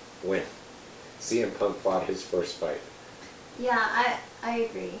quit when CM Punk fought his first fight. Yeah, I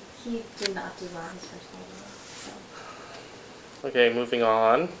agree. He did not do well his first fight. Okay, moving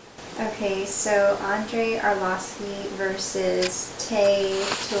on. Okay, so Andre Arlovsky versus Tay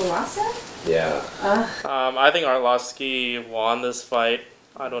Tuivasa? Yeah. I think Arlovsky won this fight.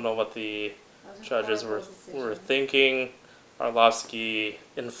 I don't know what the judges were thinking. Arlovsky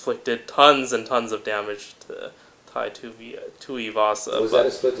inflicted tons and tons of damage to Tai Tuivasa. Was that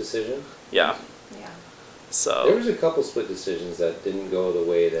a split decision? Yeah. Yeah. So There was a couple split decisions that didn't go the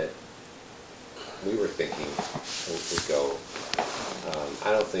way that we were thinking it would go.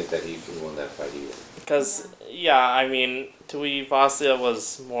 I don't think that he won that fight either. because I mean Tuivasa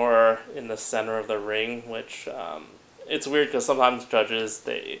was more in the center of the ring, which it's weird because sometimes judges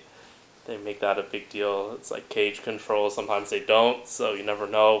they make that a big deal. It's like cage control. Sometimes they don't, so you never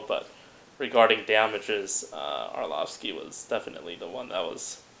know. But regarding damages, Arlovsky was definitely the one that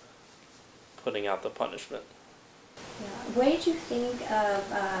was putting out the punishment. Yeah. What did you think of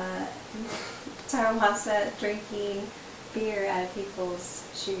Tuivasa drinking beer out of people's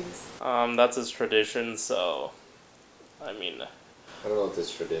shoes? That's his tradition, so I mean I don't know if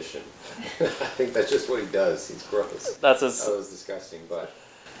it's tradition. I think that's just what he does. He's gross. that's his. That was disgusting, but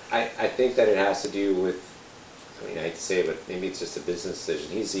I think that it has to do with, I mean, I hate to say it, but maybe it's just a business decision.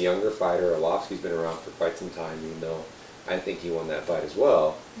 He's a younger fighter. Arlovsky's been around for quite some time, even though I think he won that fight as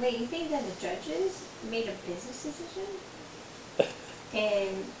well. Wait, you think that the judges made a business decision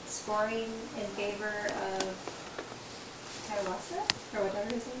in scoring in favor of Tuivasa or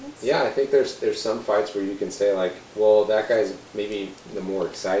whatever his name is? Yeah, I think there's some fights where you can say like, well, that guy's maybe the more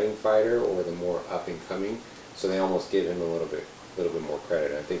exciting fighter or the more up and coming, so they almost give him a little bit more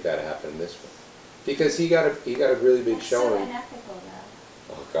credit. I think that happened in this one because he got a really big That's showing. so unethical,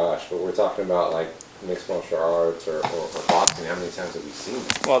 though. Oh gosh, but we're talking about like mixed martial arts or boxing. How many times have we seen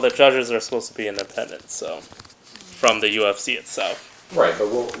that? Well, the judges are supposed to be independent, so from the UFC itself. Right, but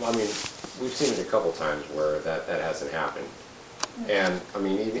I mean, we've seen it a couple times where that hasn't happened. And I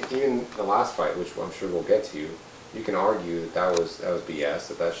mean, even the last fight, which I'm sure we'll get to, you can argue that was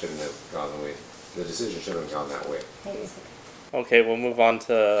BS. That shouldn't have gone the way. The decision shouldn't have gone that way. Okay, we'll move on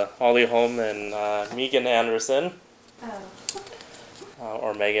to Holly Holm and Megan Anderson, Oh.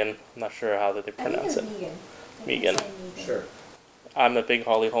 or Megan. I'm not sure how they I think pronounce it it. was Megan. Megan. Sure. I'm a big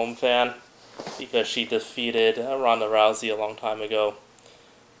Holly Holm fan because she defeated Ronda Rousey a long time ago,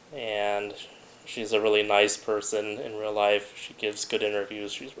 and she's a really nice person in real life. She gives good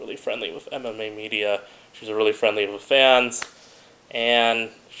interviews. She's really friendly with MMA media. She's really friendly with fans, and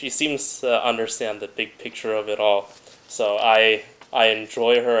she seems to understand the big picture of it all. So I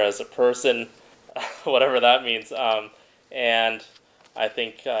enjoy her as a person, whatever that means. And I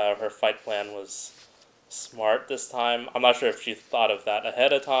think her fight plan was smart this time. I'm not sure if she thought of that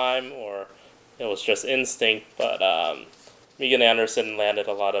ahead of time or it was just instinct, but Megan Anderson landed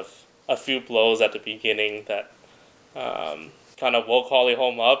a few blows at the beginning that kind of woke Holly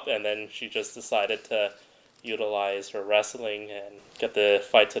Holm up, and then she just decided to utilize her wrestling and get the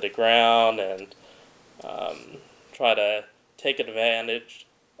fight to the ground and try to take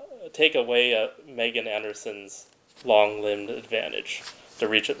away Megan Anderson's long-limbed advantage, the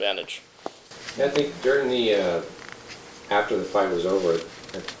reach advantage. Yeah, I think during the after the fight was over,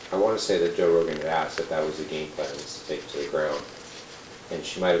 I want to say that Joe Rogan had asked if that was the game plan, was to take to the ground, and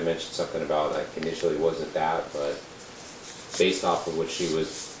she might have mentioned something about like initially wasn't that, but based off of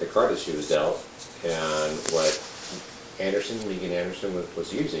the card that she was dealt, and what Megan Anderson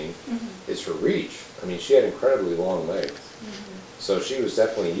was using, is her reach. I mean, she had incredibly long legs, so she was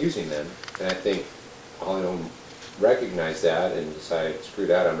definitely using them, and I think Holly Holm recognized that and decided, screw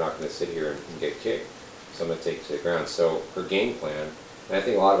that, I'm not going to sit here and get kicked, so I'm going to take it to the ground. So her game plan, and I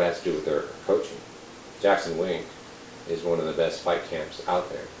think a lot of it has to do with her coaching. Jackson Wink is one of the best fight camps out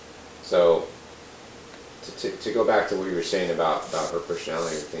there. So to go back to what you were saying about her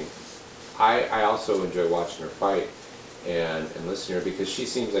personality, I think I also enjoy watching her fight and listening to her, because she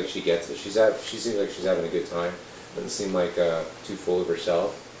seems like she gets it. She seems like she's having a good time. Doesn't seem like too full of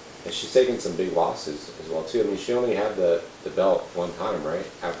herself. And she's taken some big losses as well too. I mean, she only had the belt one time, right?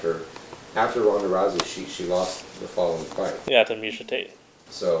 After Ronda Rousey, she lost the following fight. Yeah, to Miesha Tate.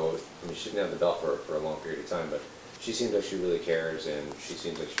 So I mean, she didn't have the belt for a long period of time, but she seems like she really cares, and she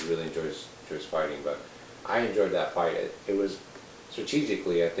seems like she really enjoys fighting. But I enjoyed that fight. It was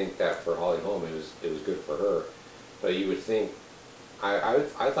strategically, I think that for Holly Holm, it was good for her. But you would think, I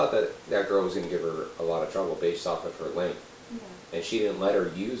thought that girl was going to give her a lot of trouble based off of her length. Yeah. And she didn't let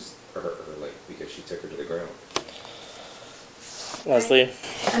her use her length because she took her to the ground. Leslie?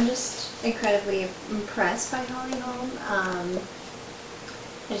 I'm just incredibly impressed by Holly Holm.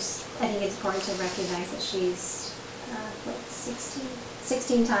 I think it's important to recognize that she's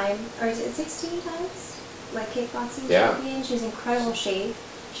 16 times, or is it 16 times? Like kickboxing champion. She's in incredible shape.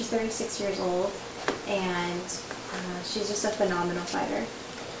 She's 36 years old, and she's just a phenomenal fighter.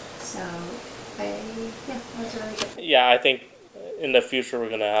 So, that was really good. Yeah, I think in the future we're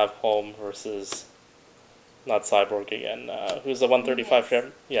gonna have Holm versus, not Cyborg again. Who's the 135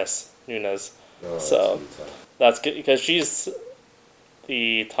 champion? Yes, Nunes. Oh, so that's good because she's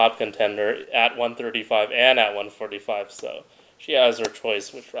the top contender at 135 and at 145. So she has her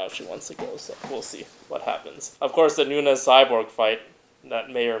choice which route she wants to go. So we'll see what happens. Of course, the Nunes Cyborg fight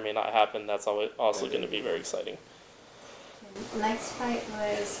that may or may not happen. That's also going to be very exciting. Next fight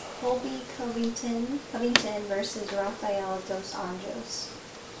was Colby Covington versus Rafael Dos Anjos.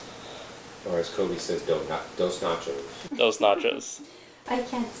 Or as Kobe says, Dos Nachos. Dos Nachos. I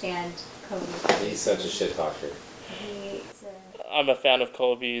can't stand Colby. He's such a shit talker. I'm a fan of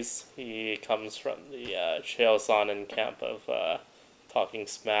Kobe's. He comes from the Chael Sonnen camp of talking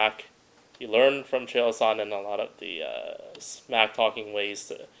smack. You learn from Chael Sonnen a lot of the smack talking ways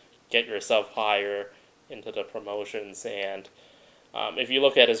to get yourself higher into the promotions. And if you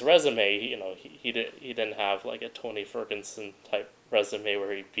look at his resume, he didn't have like a Tony Ferguson type resume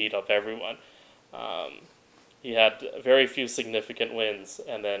where he beat up everyone. He had very few significant wins,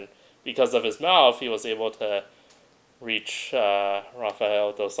 and then because of his mouth, he was able to reach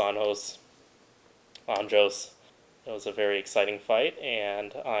Rafael Dos Anjos. It was a very exciting fight,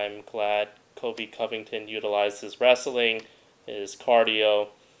 and I'm glad Colby Covington utilized his wrestling, his cardio.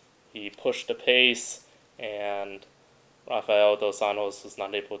 He pushed the pace, and Rafael Dos Anjos was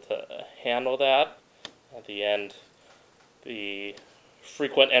not able to handle that. At the end, the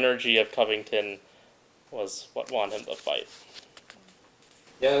frequent energy of Covington was what won him the fight.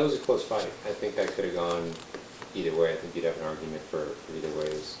 Yeah, it was a close fight. I think that could have gone either way. I think you'd have an argument for either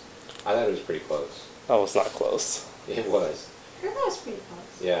ways. I thought it was pretty close. That was not close. It was. I thought it was pretty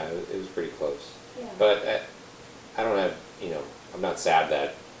close. Yeah, it was pretty close. Yeah. But I don't have, I'm not sad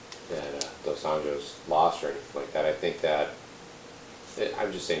that Dos Anjos lost or anything like that. I think that,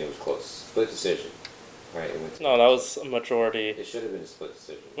 I'm just saying it was close. Split decision. Right? No, that was a majority. It should have been a split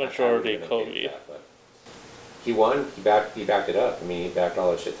decision. Majority Kobe. He won. He backed it up. I mean, he backed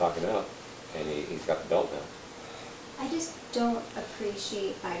all that shit talking up, and he's got the belt now. I just don't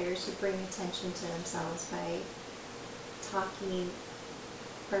appreciate fighters who bring attention to themselves by talking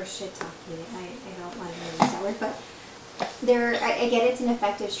or shit talking. I don't want to use that word, but I get it's an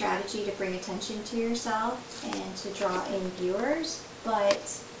effective strategy to bring attention to yourself and to draw in viewers, but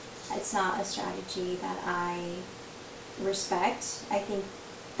it's not a strategy that I respect. I think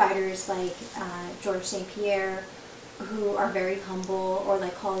fighters like George St. Pierre, who are very humble, or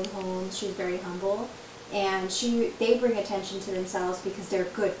like Holly Holm, she's very humble, and they bring attention to themselves because they're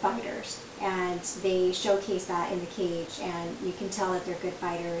good fighters, and they showcase that in the cage, and you can tell that they're good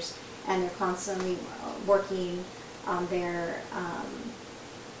fighters, and they're constantly working on their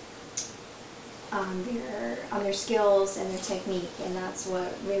skills and their technique, and that's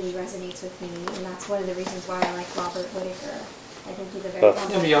what really resonates with me, and that's one of the reasons why I like Robert Whitaker. I think he's a very But-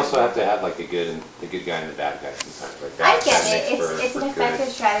 Yeah, but you also have to have like the good guy and the bad guy sometimes. Like that. I get that it. makes It's for an effective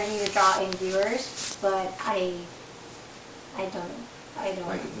good. strategy to draw in viewers, but I don't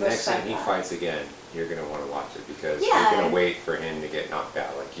Like next time respect he that. fights again, you're gonna want to watch it because Yeah. you're gonna wait for him to get knocked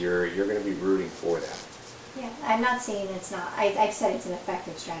out. Like you're gonna be rooting for that, Yeah, I'm not saying it's not. I've said it's an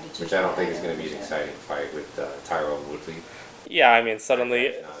effective strategy. which I don't but think is gonna be an don't exciting fight with Tyrone Woodley. Yeah, I mean,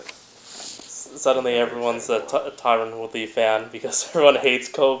 suddenly It's everyone's a Tyron Woodley fan because everyone hates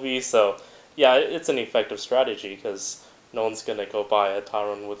Kobe. So, yeah, it's an effective strategy because no one's gonna go buy a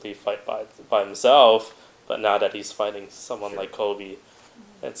Tyron Woodley fight by himself. But now that he's fighting someone Sure. like Kobe,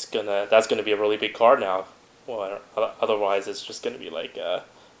 that's gonna be a really big card now. Well, otherwise it's just gonna be like a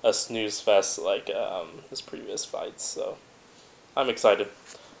snooze fest like his previous fights. So, I'm excited.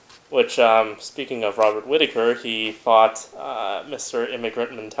 Which, speaking of Robert Whitaker, he fought Mr.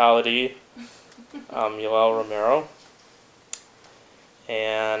 Immigrant Mentality, Yoel Romero,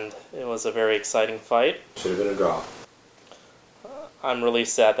 and it was a very exciting fight. should have been a draw. I'm really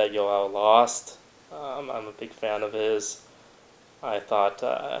sad that Yoel lost. I'm a big fan of his. I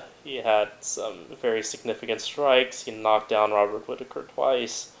thought he had some very significant strikes. He knocked down Robert Whitaker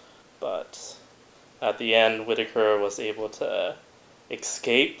twice, but at the end, Whitaker was able to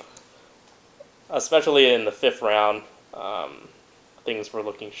escape. Especially in the 5th round, things were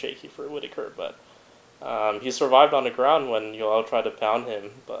looking shaky for Whitaker, but he survived on the ground when Yoel tried to pound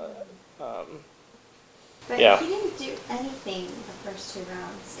him. But But Yeah. he didn't do anything the first 2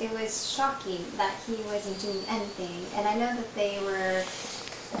 rounds. It was shocking that he wasn't doing anything. And I know that they were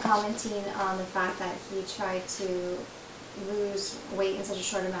commenting on the fact that he tried to lose weight in such a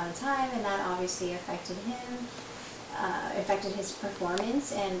short amount of time, and that obviously affected him, affected his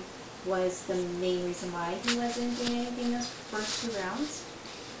performance, and was the main reason why he wasn't doing anything those first 2 rounds.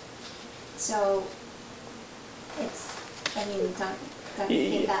 So, don't you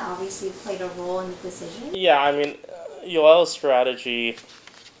think that obviously played a role in the decision? yeah, I mean, Yoel's strategy,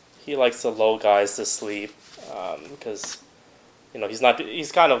 he likes to lull guys to sleep because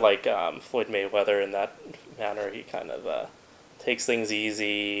he's kind of like Floyd Mayweather in that manner. He kind of takes things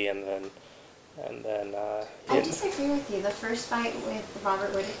easy and then I disagree with you. The first fight with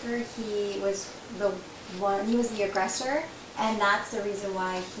Robert Whitaker, he was the aggressor, and that's the reason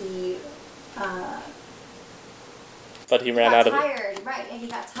why he but he ran out of tired, right? And he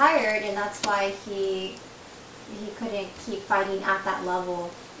got tired, and that's why he couldn't keep fighting at that level.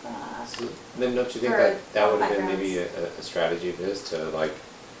 So then don't you think For that would have been backgrounds. maybe a strategy of his to like,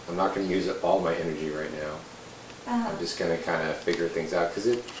 I'm not going to use all my energy right now. I'm just going to kind of figure things out because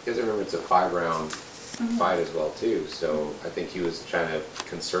remember it's a 5-round fight as well too. So I think he was trying to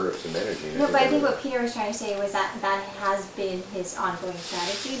conserve some energy. And No, but I think that what Peter was trying to say was that has been his ongoing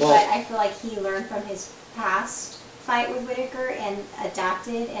strategy. Well- but I feel like he learned from his past fight with Whitaker and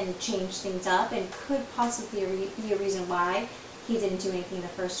adapted and changed things up, and could possibly be a reason why he didn't do anything the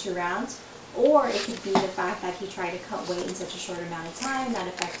first 2 rounds. Or it could be the fact that he tried to cut weight in such a short amount of time that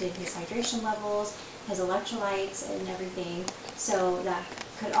affected his hydration levels, his electrolytes, and everything. So that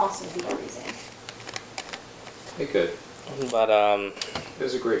could also be a reason. It could. but It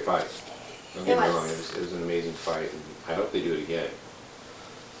was a great fight. Don't get me It wrong. was. It was an amazing fight, and I hope they do it again.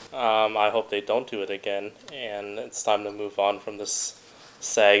 I hope they don't do it again, and it's time to move on from this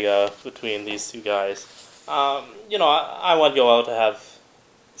saga between these 2 guys. I want Yoel to have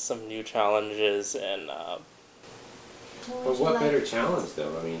some new challenges, and But what better challenge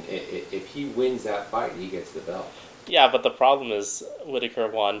though? I mean, if he wins that fight, he gets the belt. yeah, but the problem is Whitaker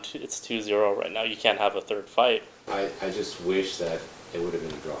won. It's 2-0 right now. You can't have a 3rd fight. I just wish that it would have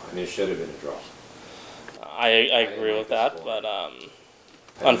been a draw, and it should have been a draw. I didn't agree like with the that, score. but I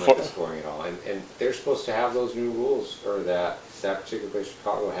didn't like the scoring at all, and they're supposed to have those new rules, or that particular place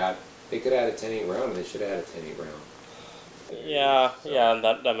Chicago had. They could have had a 10-8 round, and they should have had a 10-8 round. yeah, So- yeah, and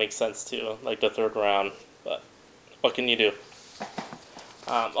that makes sense too. Like the 3rd round, but what can you do?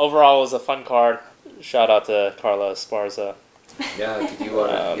 Overall, it was a fun card. Shout out to Carla Esparza. Yeah, like, do you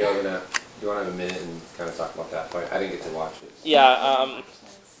want to? Um, you want to have a minute and kind of talk about that fight? I didn't get to watch it. Yeah,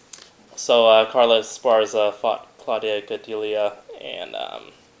 so Carla Esparza fought Claudia Gadelia, and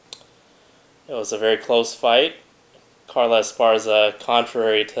it was a very close fight. Carla Esparza,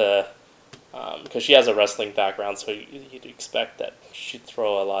 contrary to, because she has a wrestling background, so you'd expect that she'd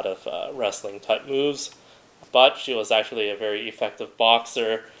throw a lot of wrestling type moves. but she was actually a very effective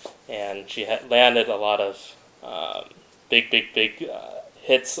boxer, and she had landed a lot of big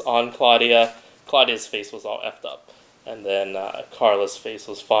hits on Claudia. Claudia's face was all effed up, and then Carla's face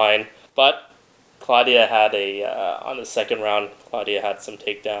was fine. But Claudia had on the second round, Claudia had some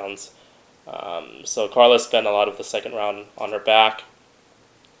takedowns. So Carla spent a lot of the second round on her back.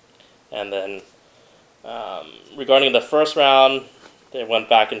 And then regarding the first round, they went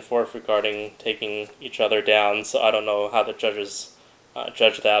back and forth regarding taking each other down. So I don't know how the judges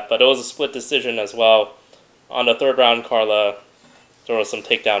judged that, but it was a split decision as well. On the third round, there was some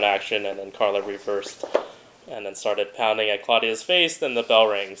takedown action, and then Carla reversed and then started pounding at Claudia's face. Then the bell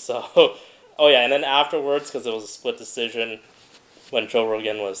rang. So, oh yeah, and then afterwards, because it was a split decision, when Joe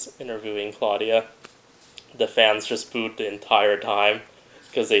Rogan was interviewing Claudia, the fans just booed the entire time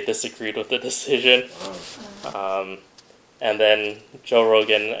because they disagreed with the decision. And then Joe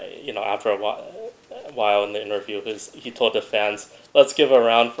Rogan, after a while in the interview, he told the fans, "Let's give a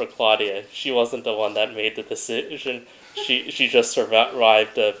round for Claudia. She wasn't the one that made the decision. She just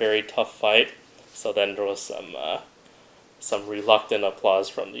survived a very tough fight." So then there was some reluctant applause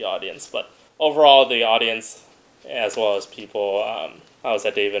from the audience. But overall, the audience, as well as people, I was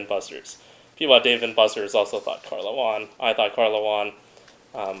at Dave & Buster's. People at Dave & Buster's also thought Carla won. I thought Carla won.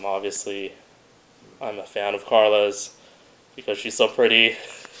 Obviously, I'm a fan of Carla's because she's so pretty,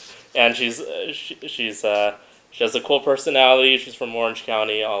 and she has a cool personality. She's from Orange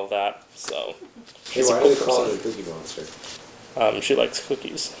County, all of that. So, Hey, why do they call it a Cookie Monster? She likes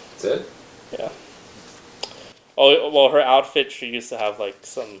cookies. That's it? Yeah. Oh well, her outfit, she used to have like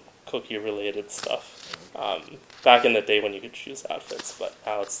some cookie-related stuff. Back in the day when you could choose outfits, but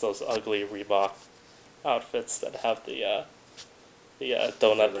now it's those ugly Reebok outfits that have the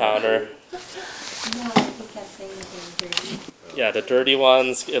donut pounder. No, I think that's saying they're dirty. Yeah, the dirty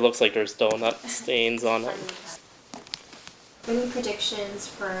ones. It looks like there's donut stains on them. Any predictions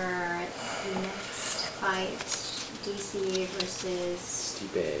for the next fight, DC versus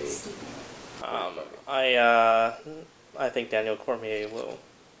Stipe. I think Daniel Cormier will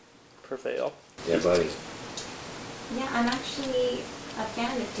prevail. Yeah, buddy. Yeah, I'm actually a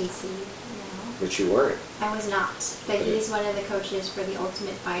fan of DC now. But you weren't. I was not, but he's one of the coaches for the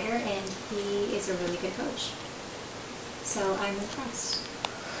Ultimate Fighter, and he is a really good coach. So I'm impressed.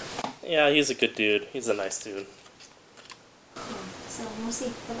 Yeah, he's a good dude. He's a nice dude. Yeah, so we'll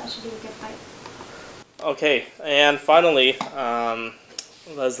see, but that should be a good fight. Okay, and finally,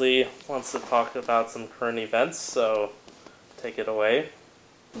 Leslie wants to talk about some current events, so take it away.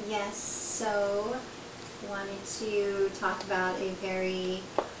 Yes, so wanted to talk about a very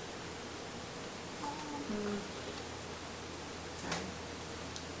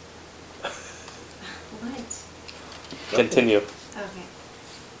what? Continue. Okay.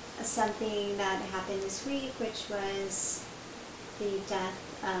 Something that happened this week, which was the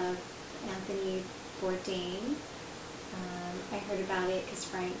death of Anthony Bourdain. I heard about it because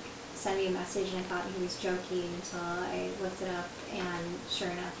Frank sent me a message and I thought he was joking until I looked it up, and sure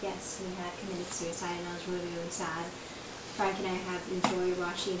enough, yes, he had committed suicide, and I was really, really sad. Frank and I have enjoyed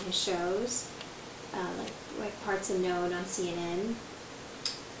watching his shows, like Parts Unknown on CNN.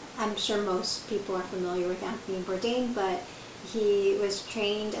 I'm sure most people are familiar with Anthony Bourdain, but he was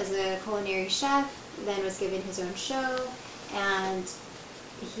trained as a culinary chef, then was given his own show, and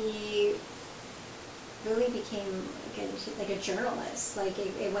he really became like a journalist. Like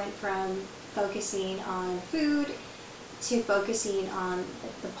it went from focusing on food to focusing on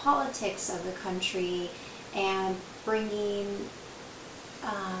the politics of the country and bringing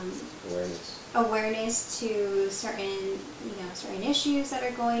awareness to certain issues that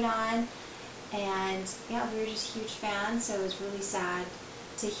are going on. And yeah, we were just huge fans, so it was really sad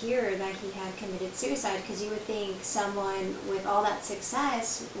to hear that he had committed suicide, because you would think someone with all that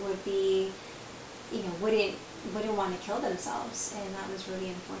success would be, wouldn't want to kill themselves, and that was really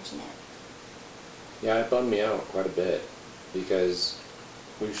unfortunate. Yeah, it bummed me out quite a bit, because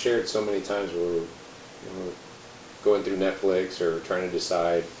we've shared so many times where we're going through Netflix or trying to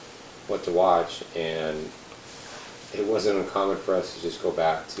decide what to watch, and it wasn't uncommon for us to just go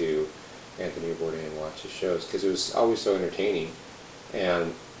back to Anthony Bourdain and watch his shows, because it was always so entertaining.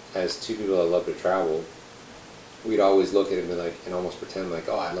 And as two people that love to travel, we'd always look at him and almost pretend like,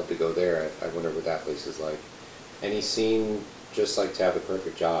 oh, I'd love to go there. I wonder what that place is like. And he seemed just like to have the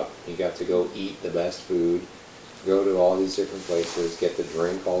perfect job. He got to go eat the best food, go to all these different places, get to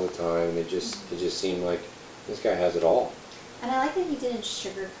drink all the time. It just seemed like this guy has it all. And I like that he didn't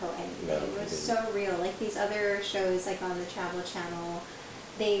sugarcoat anything. No, it was so real. Like these other shows, like on the Travel Channel,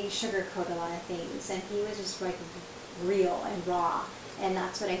 they sugarcoat a lot of things, and he was just like real and raw. And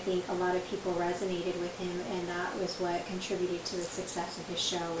that's what I think a lot of people resonated with him, and that was what contributed to the success of his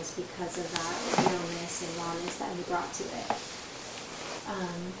show, was because of that realness and rawness that he brought to it.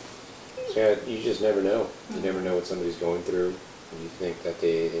 Yeah, you just never know. You never know what somebody's going through. And you think that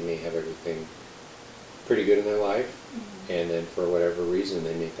they may have everything pretty good in their life, and then for whatever reason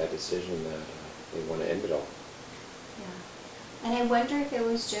they make that decision that they want to end it all. Yeah. And I wonder if it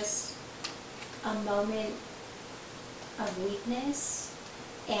was just a moment of weakness,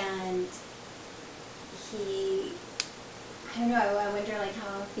 and he, I don't know, I wonder like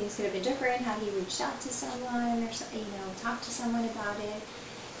how things could have been different, how he reached out to someone, or talked to someone about it.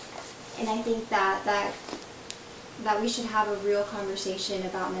 And I think that we should have a real conversation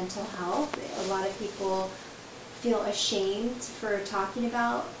about mental health. A lot of people feel ashamed for talking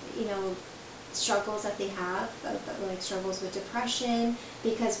about, struggles that they have, like struggles with depression,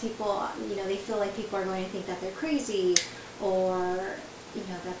 because people, they feel like people are going to think that they're crazy, or,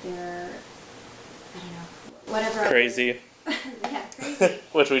 that they're, I don't know, whatever. Crazy. Yeah, crazy.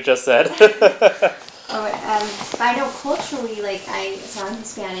 Which we just said. But I know culturally, so I'm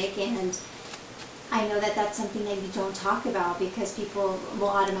Hispanic, and I know that that's something that you don't talk about because people will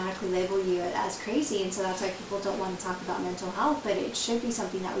automatically label you as crazy, and so that's why people don't want to talk about mental health, but it should be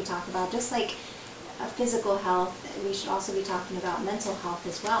something that we talk about. Just like physical health, we should also be talking about mental health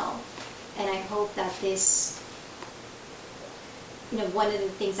as well. And I hope that this, one of the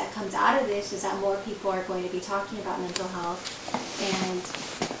things that comes out of this is that more people are going to be talking about mental health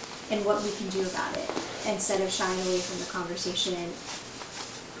and what we can do about it, instead of shying away from the conversation.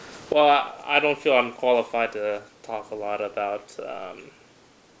 Well, I don't feel I'm qualified to talk a lot about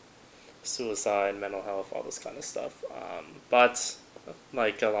suicide, mental health, all this kind of stuff. But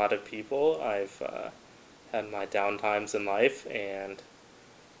like a lot of people, I've had my down times in life, and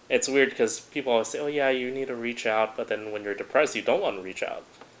it's weird because people always say, "Oh yeah, you need to reach out," but then when you're depressed, you don't want to reach out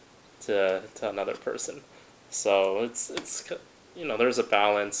to another person. So it's there's a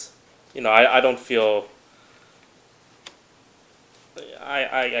balance. I don't feel.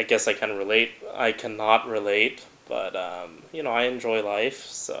 I guess I can relate. I cannot relate, but I enjoy life,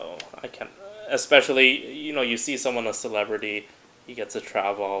 so I can. Especially, you see someone, a celebrity, he gets to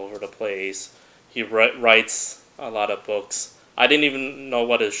travel all over the place. He writes a lot of books. I didn't even know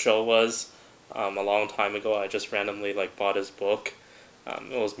what his show was a long time ago. I just randomly bought his book.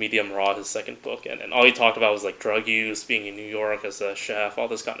 It was Medium Raw, his second book, and all he talked about was drug use, being in New York as a chef, all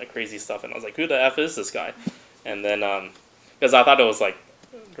this kind of crazy stuff. And I was like, who the F is this guy? And then because I thought it was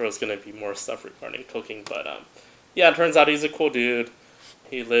there was going to be more stuff regarding cooking, but yeah, it turns out he's a cool dude.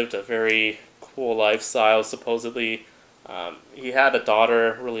 He lived a very cool lifestyle, supposedly. He had a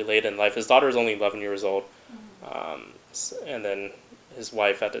daughter really late in life. His daughter is only 11 years old, and then his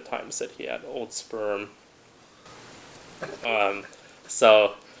wife at the time said he had old sperm.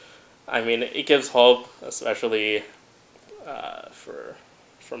 So, I mean, it gives hope, especially for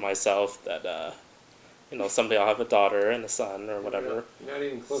myself, that someday I'll have a daughter and a son or whatever. You're not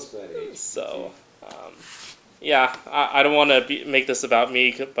even close to that age. So, yeah, I don't want to make this about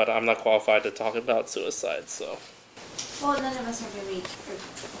me, but I'm not qualified to talk about suicide, so. Well, none of us are really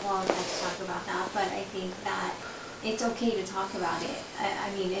qualified to talk about that, but I think that it's okay to talk about it. I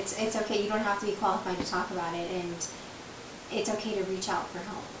mean, it's okay. You don't have to be qualified to talk about it, and it's okay to reach out for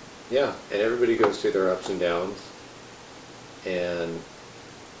help. Yeah, and everybody goes through their ups and downs, and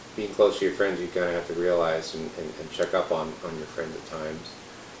being close to your friends, you kind of have to realize and check up on your friends at times.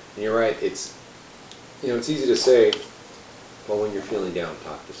 And you're right, it's easy to say, well, when you're feeling down,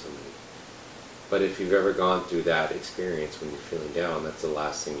 talk to somebody. But if you've ever gone through that experience when you're feeling down, that's the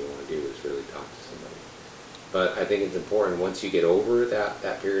last thing you want to do, is really talk to somebody. But I think it's important, once you get over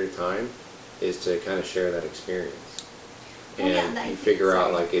that period of time, is to kind of share that experience. And you figure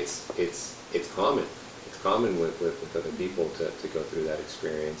out it's common. It's common with other people to go through that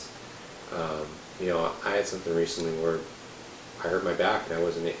experience. I had something recently where I hurt my back, and I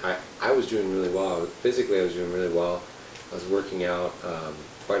was doing really well. Physically, I was doing really well. I was working out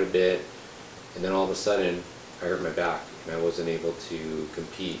quite a bit, and then all of a sudden, I hurt my back, and I wasn't able to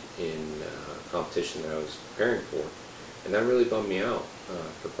compete in a competition that I was preparing for, and that really bummed me out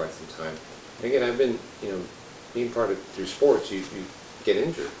for quite some time. And again, I've been, being through sports, you get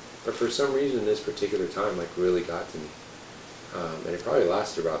injured, but for some reason, this particular time really got to me, and it probably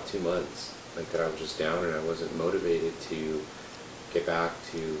lasted about 2 months. That I was just down, and I wasn't motivated to get back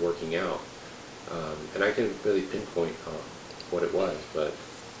to working out, and I can really pinpoint what it was, but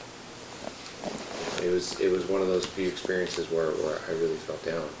it was one of those few experiences where I really felt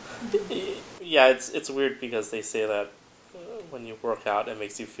down. Yeah, it's weird because they say that when you work out, it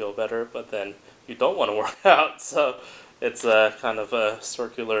makes you feel better, but then you don't want to work out. So it's a kind of a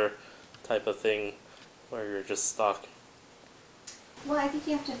circular type of thing where you're just stuck. Well, I think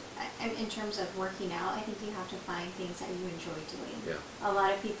you have to, in terms of working out, I think you have to find things that you enjoy doing. Yeah. A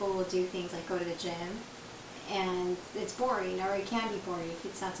lot of people will do things like go to the gym, and it's boring, or it can be boring if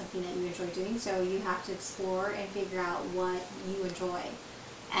it's not something that you enjoy doing. So you have to explore and figure out what you enjoy.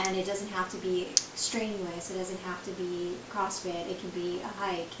 And it doesn't have to be strenuous. It doesn't have to be CrossFit. It can be a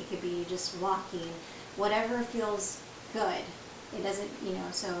hike. It could be just walking. Whatever feels good. It doesn't,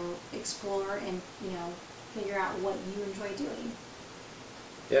 so explore and, figure out what you enjoy doing.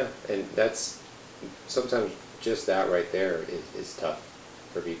 Yeah, and that's sometimes just that right there is tough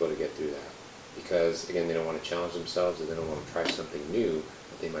for people to get through that. Because, again, they don't want to challenge themselves, and they don't want to try something new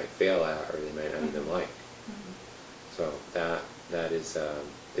that they might fail at or they might not even like. So that is,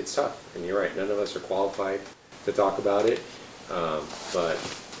 it's tough. And you're right, none of us are qualified to talk about it. But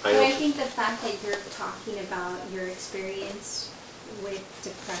I think the fact that you're talking about your experience with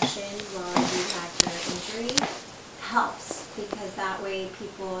depression while you had your injury helps, because that way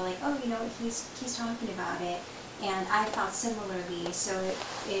people are like, oh, he's talking about it, and I felt similarly. So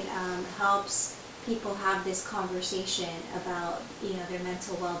it helps people have this conversation about their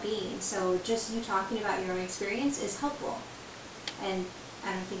mental well-being. So just you talking about your own experience is helpful, and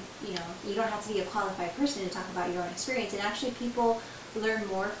I don't think you don't have to be a qualified person to talk about your own experience. And actually, people learn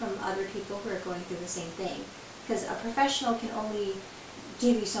more from other people who are going through the same thing, because a professional can only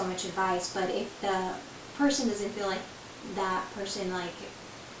give you so much advice, but if the person doesn't feel like that person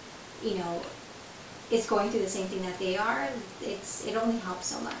is going through the same thing that they are, it only helps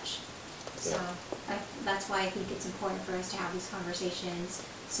so much. So that's why I think it's important for us to have these conversations,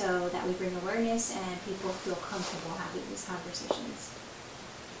 so that we bring awareness and people feel comfortable having these conversations.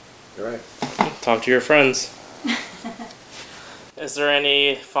 You're right. Talk to your friends. Is there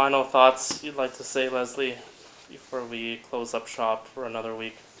any final thoughts you'd like to say, Leslie, before we close up shop for another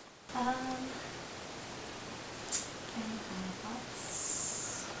week? Any final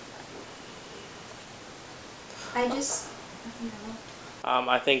thoughts?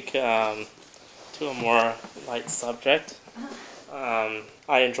 I think to a more light subject, I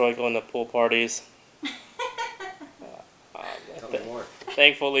enjoy going to pool parties. Tell me more.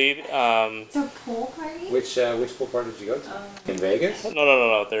 Thankfully, It's a pool party? Which pool party did you go to? In Vegas?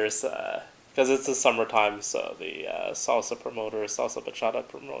 no. There's because it's the summertime, so the salsa bachata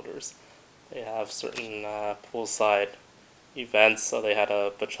promoters, they have certain poolside events. So they had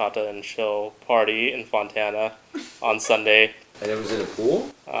a bachata and chill party in Fontana on Sunday. And it was in a pool?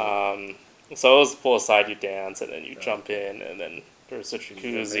 So it was poolside. You dance and then you jump in, and then there's a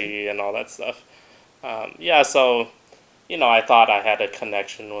jacuzzi and all that stuff. So I thought I had a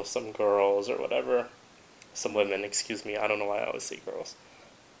connection with some girls or whatever. Some women, excuse me. I don't know why I always say girls.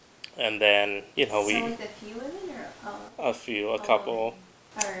 And then, So with a few women or a couple.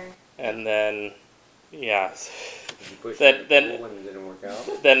 Or And then, Did you push Then- the pool when it didn't work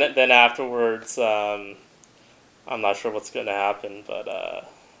out? then afterwards, I'm not sure what's going to happen, but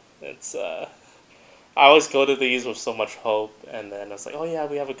it's, I always go to these with so much hope, and then it's like, oh yeah,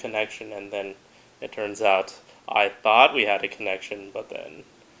 we have a connection, and then it turns out I thought we had a connection, but then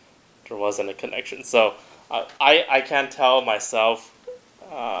there wasn't a connection. So I can't tell myself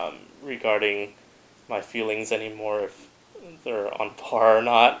regarding my feelings anymore if they're on par or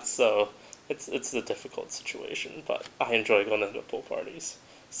not. So it's a difficult situation, but I enjoy going to the pool parties.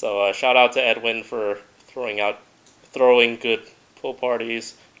 So shout out to Edwin for throwing good pool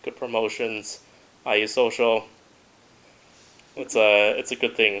parties, good promotions. IU Social. It's a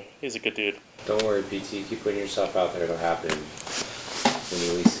good thing. He's a good dude. Don't worry, PT. Keep putting yourself out there. It'll happen when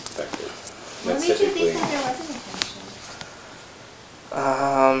you least expect it. what That's made you typically. think that there wasn't a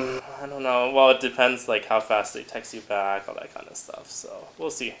connection? I don't know. Well, it depends, like how fast they text you back, all that kind of stuff. So we'll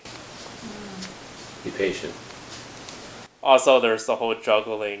see. Be patient. Also, there's the whole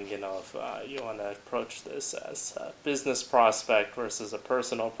juggling. If you want to approach this as a business prospect versus a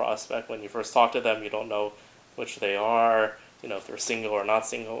personal prospect. When you first talk to them, you don't know which they are. If they're single or not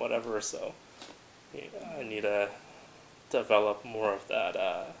single, whatever. So I need to develop more of that.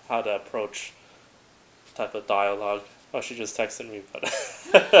 How to approach type of dialogue. Oh, she just texted me, but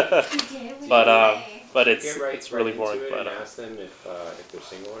but it's really boring. Into it But and ask them if they're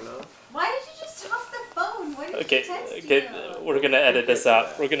single or not. Why did you just toss the phone? Why did okay, you text okay, you? we're gonna edit this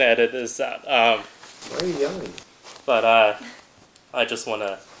out. We're gonna edit this out. Why are you yelling? But I just want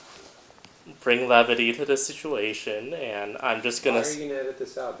to bring levity to the situation, and I'm just Why gonna. are you gonna edit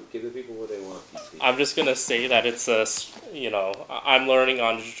this out? Give the people what they want, PT. I'm just gonna say that it's I'm learning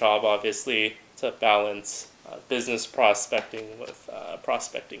on the job, obviously, to balance business prospecting with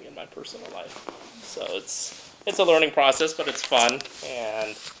prospecting in my personal life. So it's it's a learning process, but it's fun,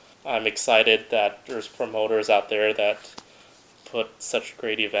 and I'm excited that there's promoters out there that put such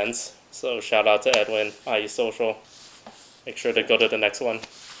great events. So shout out to Edwin, IE Social. Make sure to go to the next one.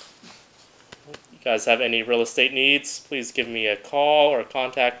 You guys have any real estate needs, please give me a call or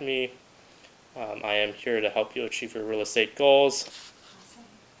contact me. I am here to help you achieve your real estate goals.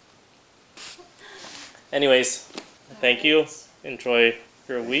 Awesome. Anyways, thank you. Alright. Enjoy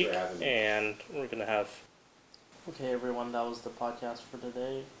your Thanks week, for having me. and we're going to have... Okay, everyone, that was the podcast for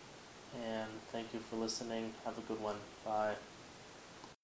today. And thank you for listening. Have a good one. Bye.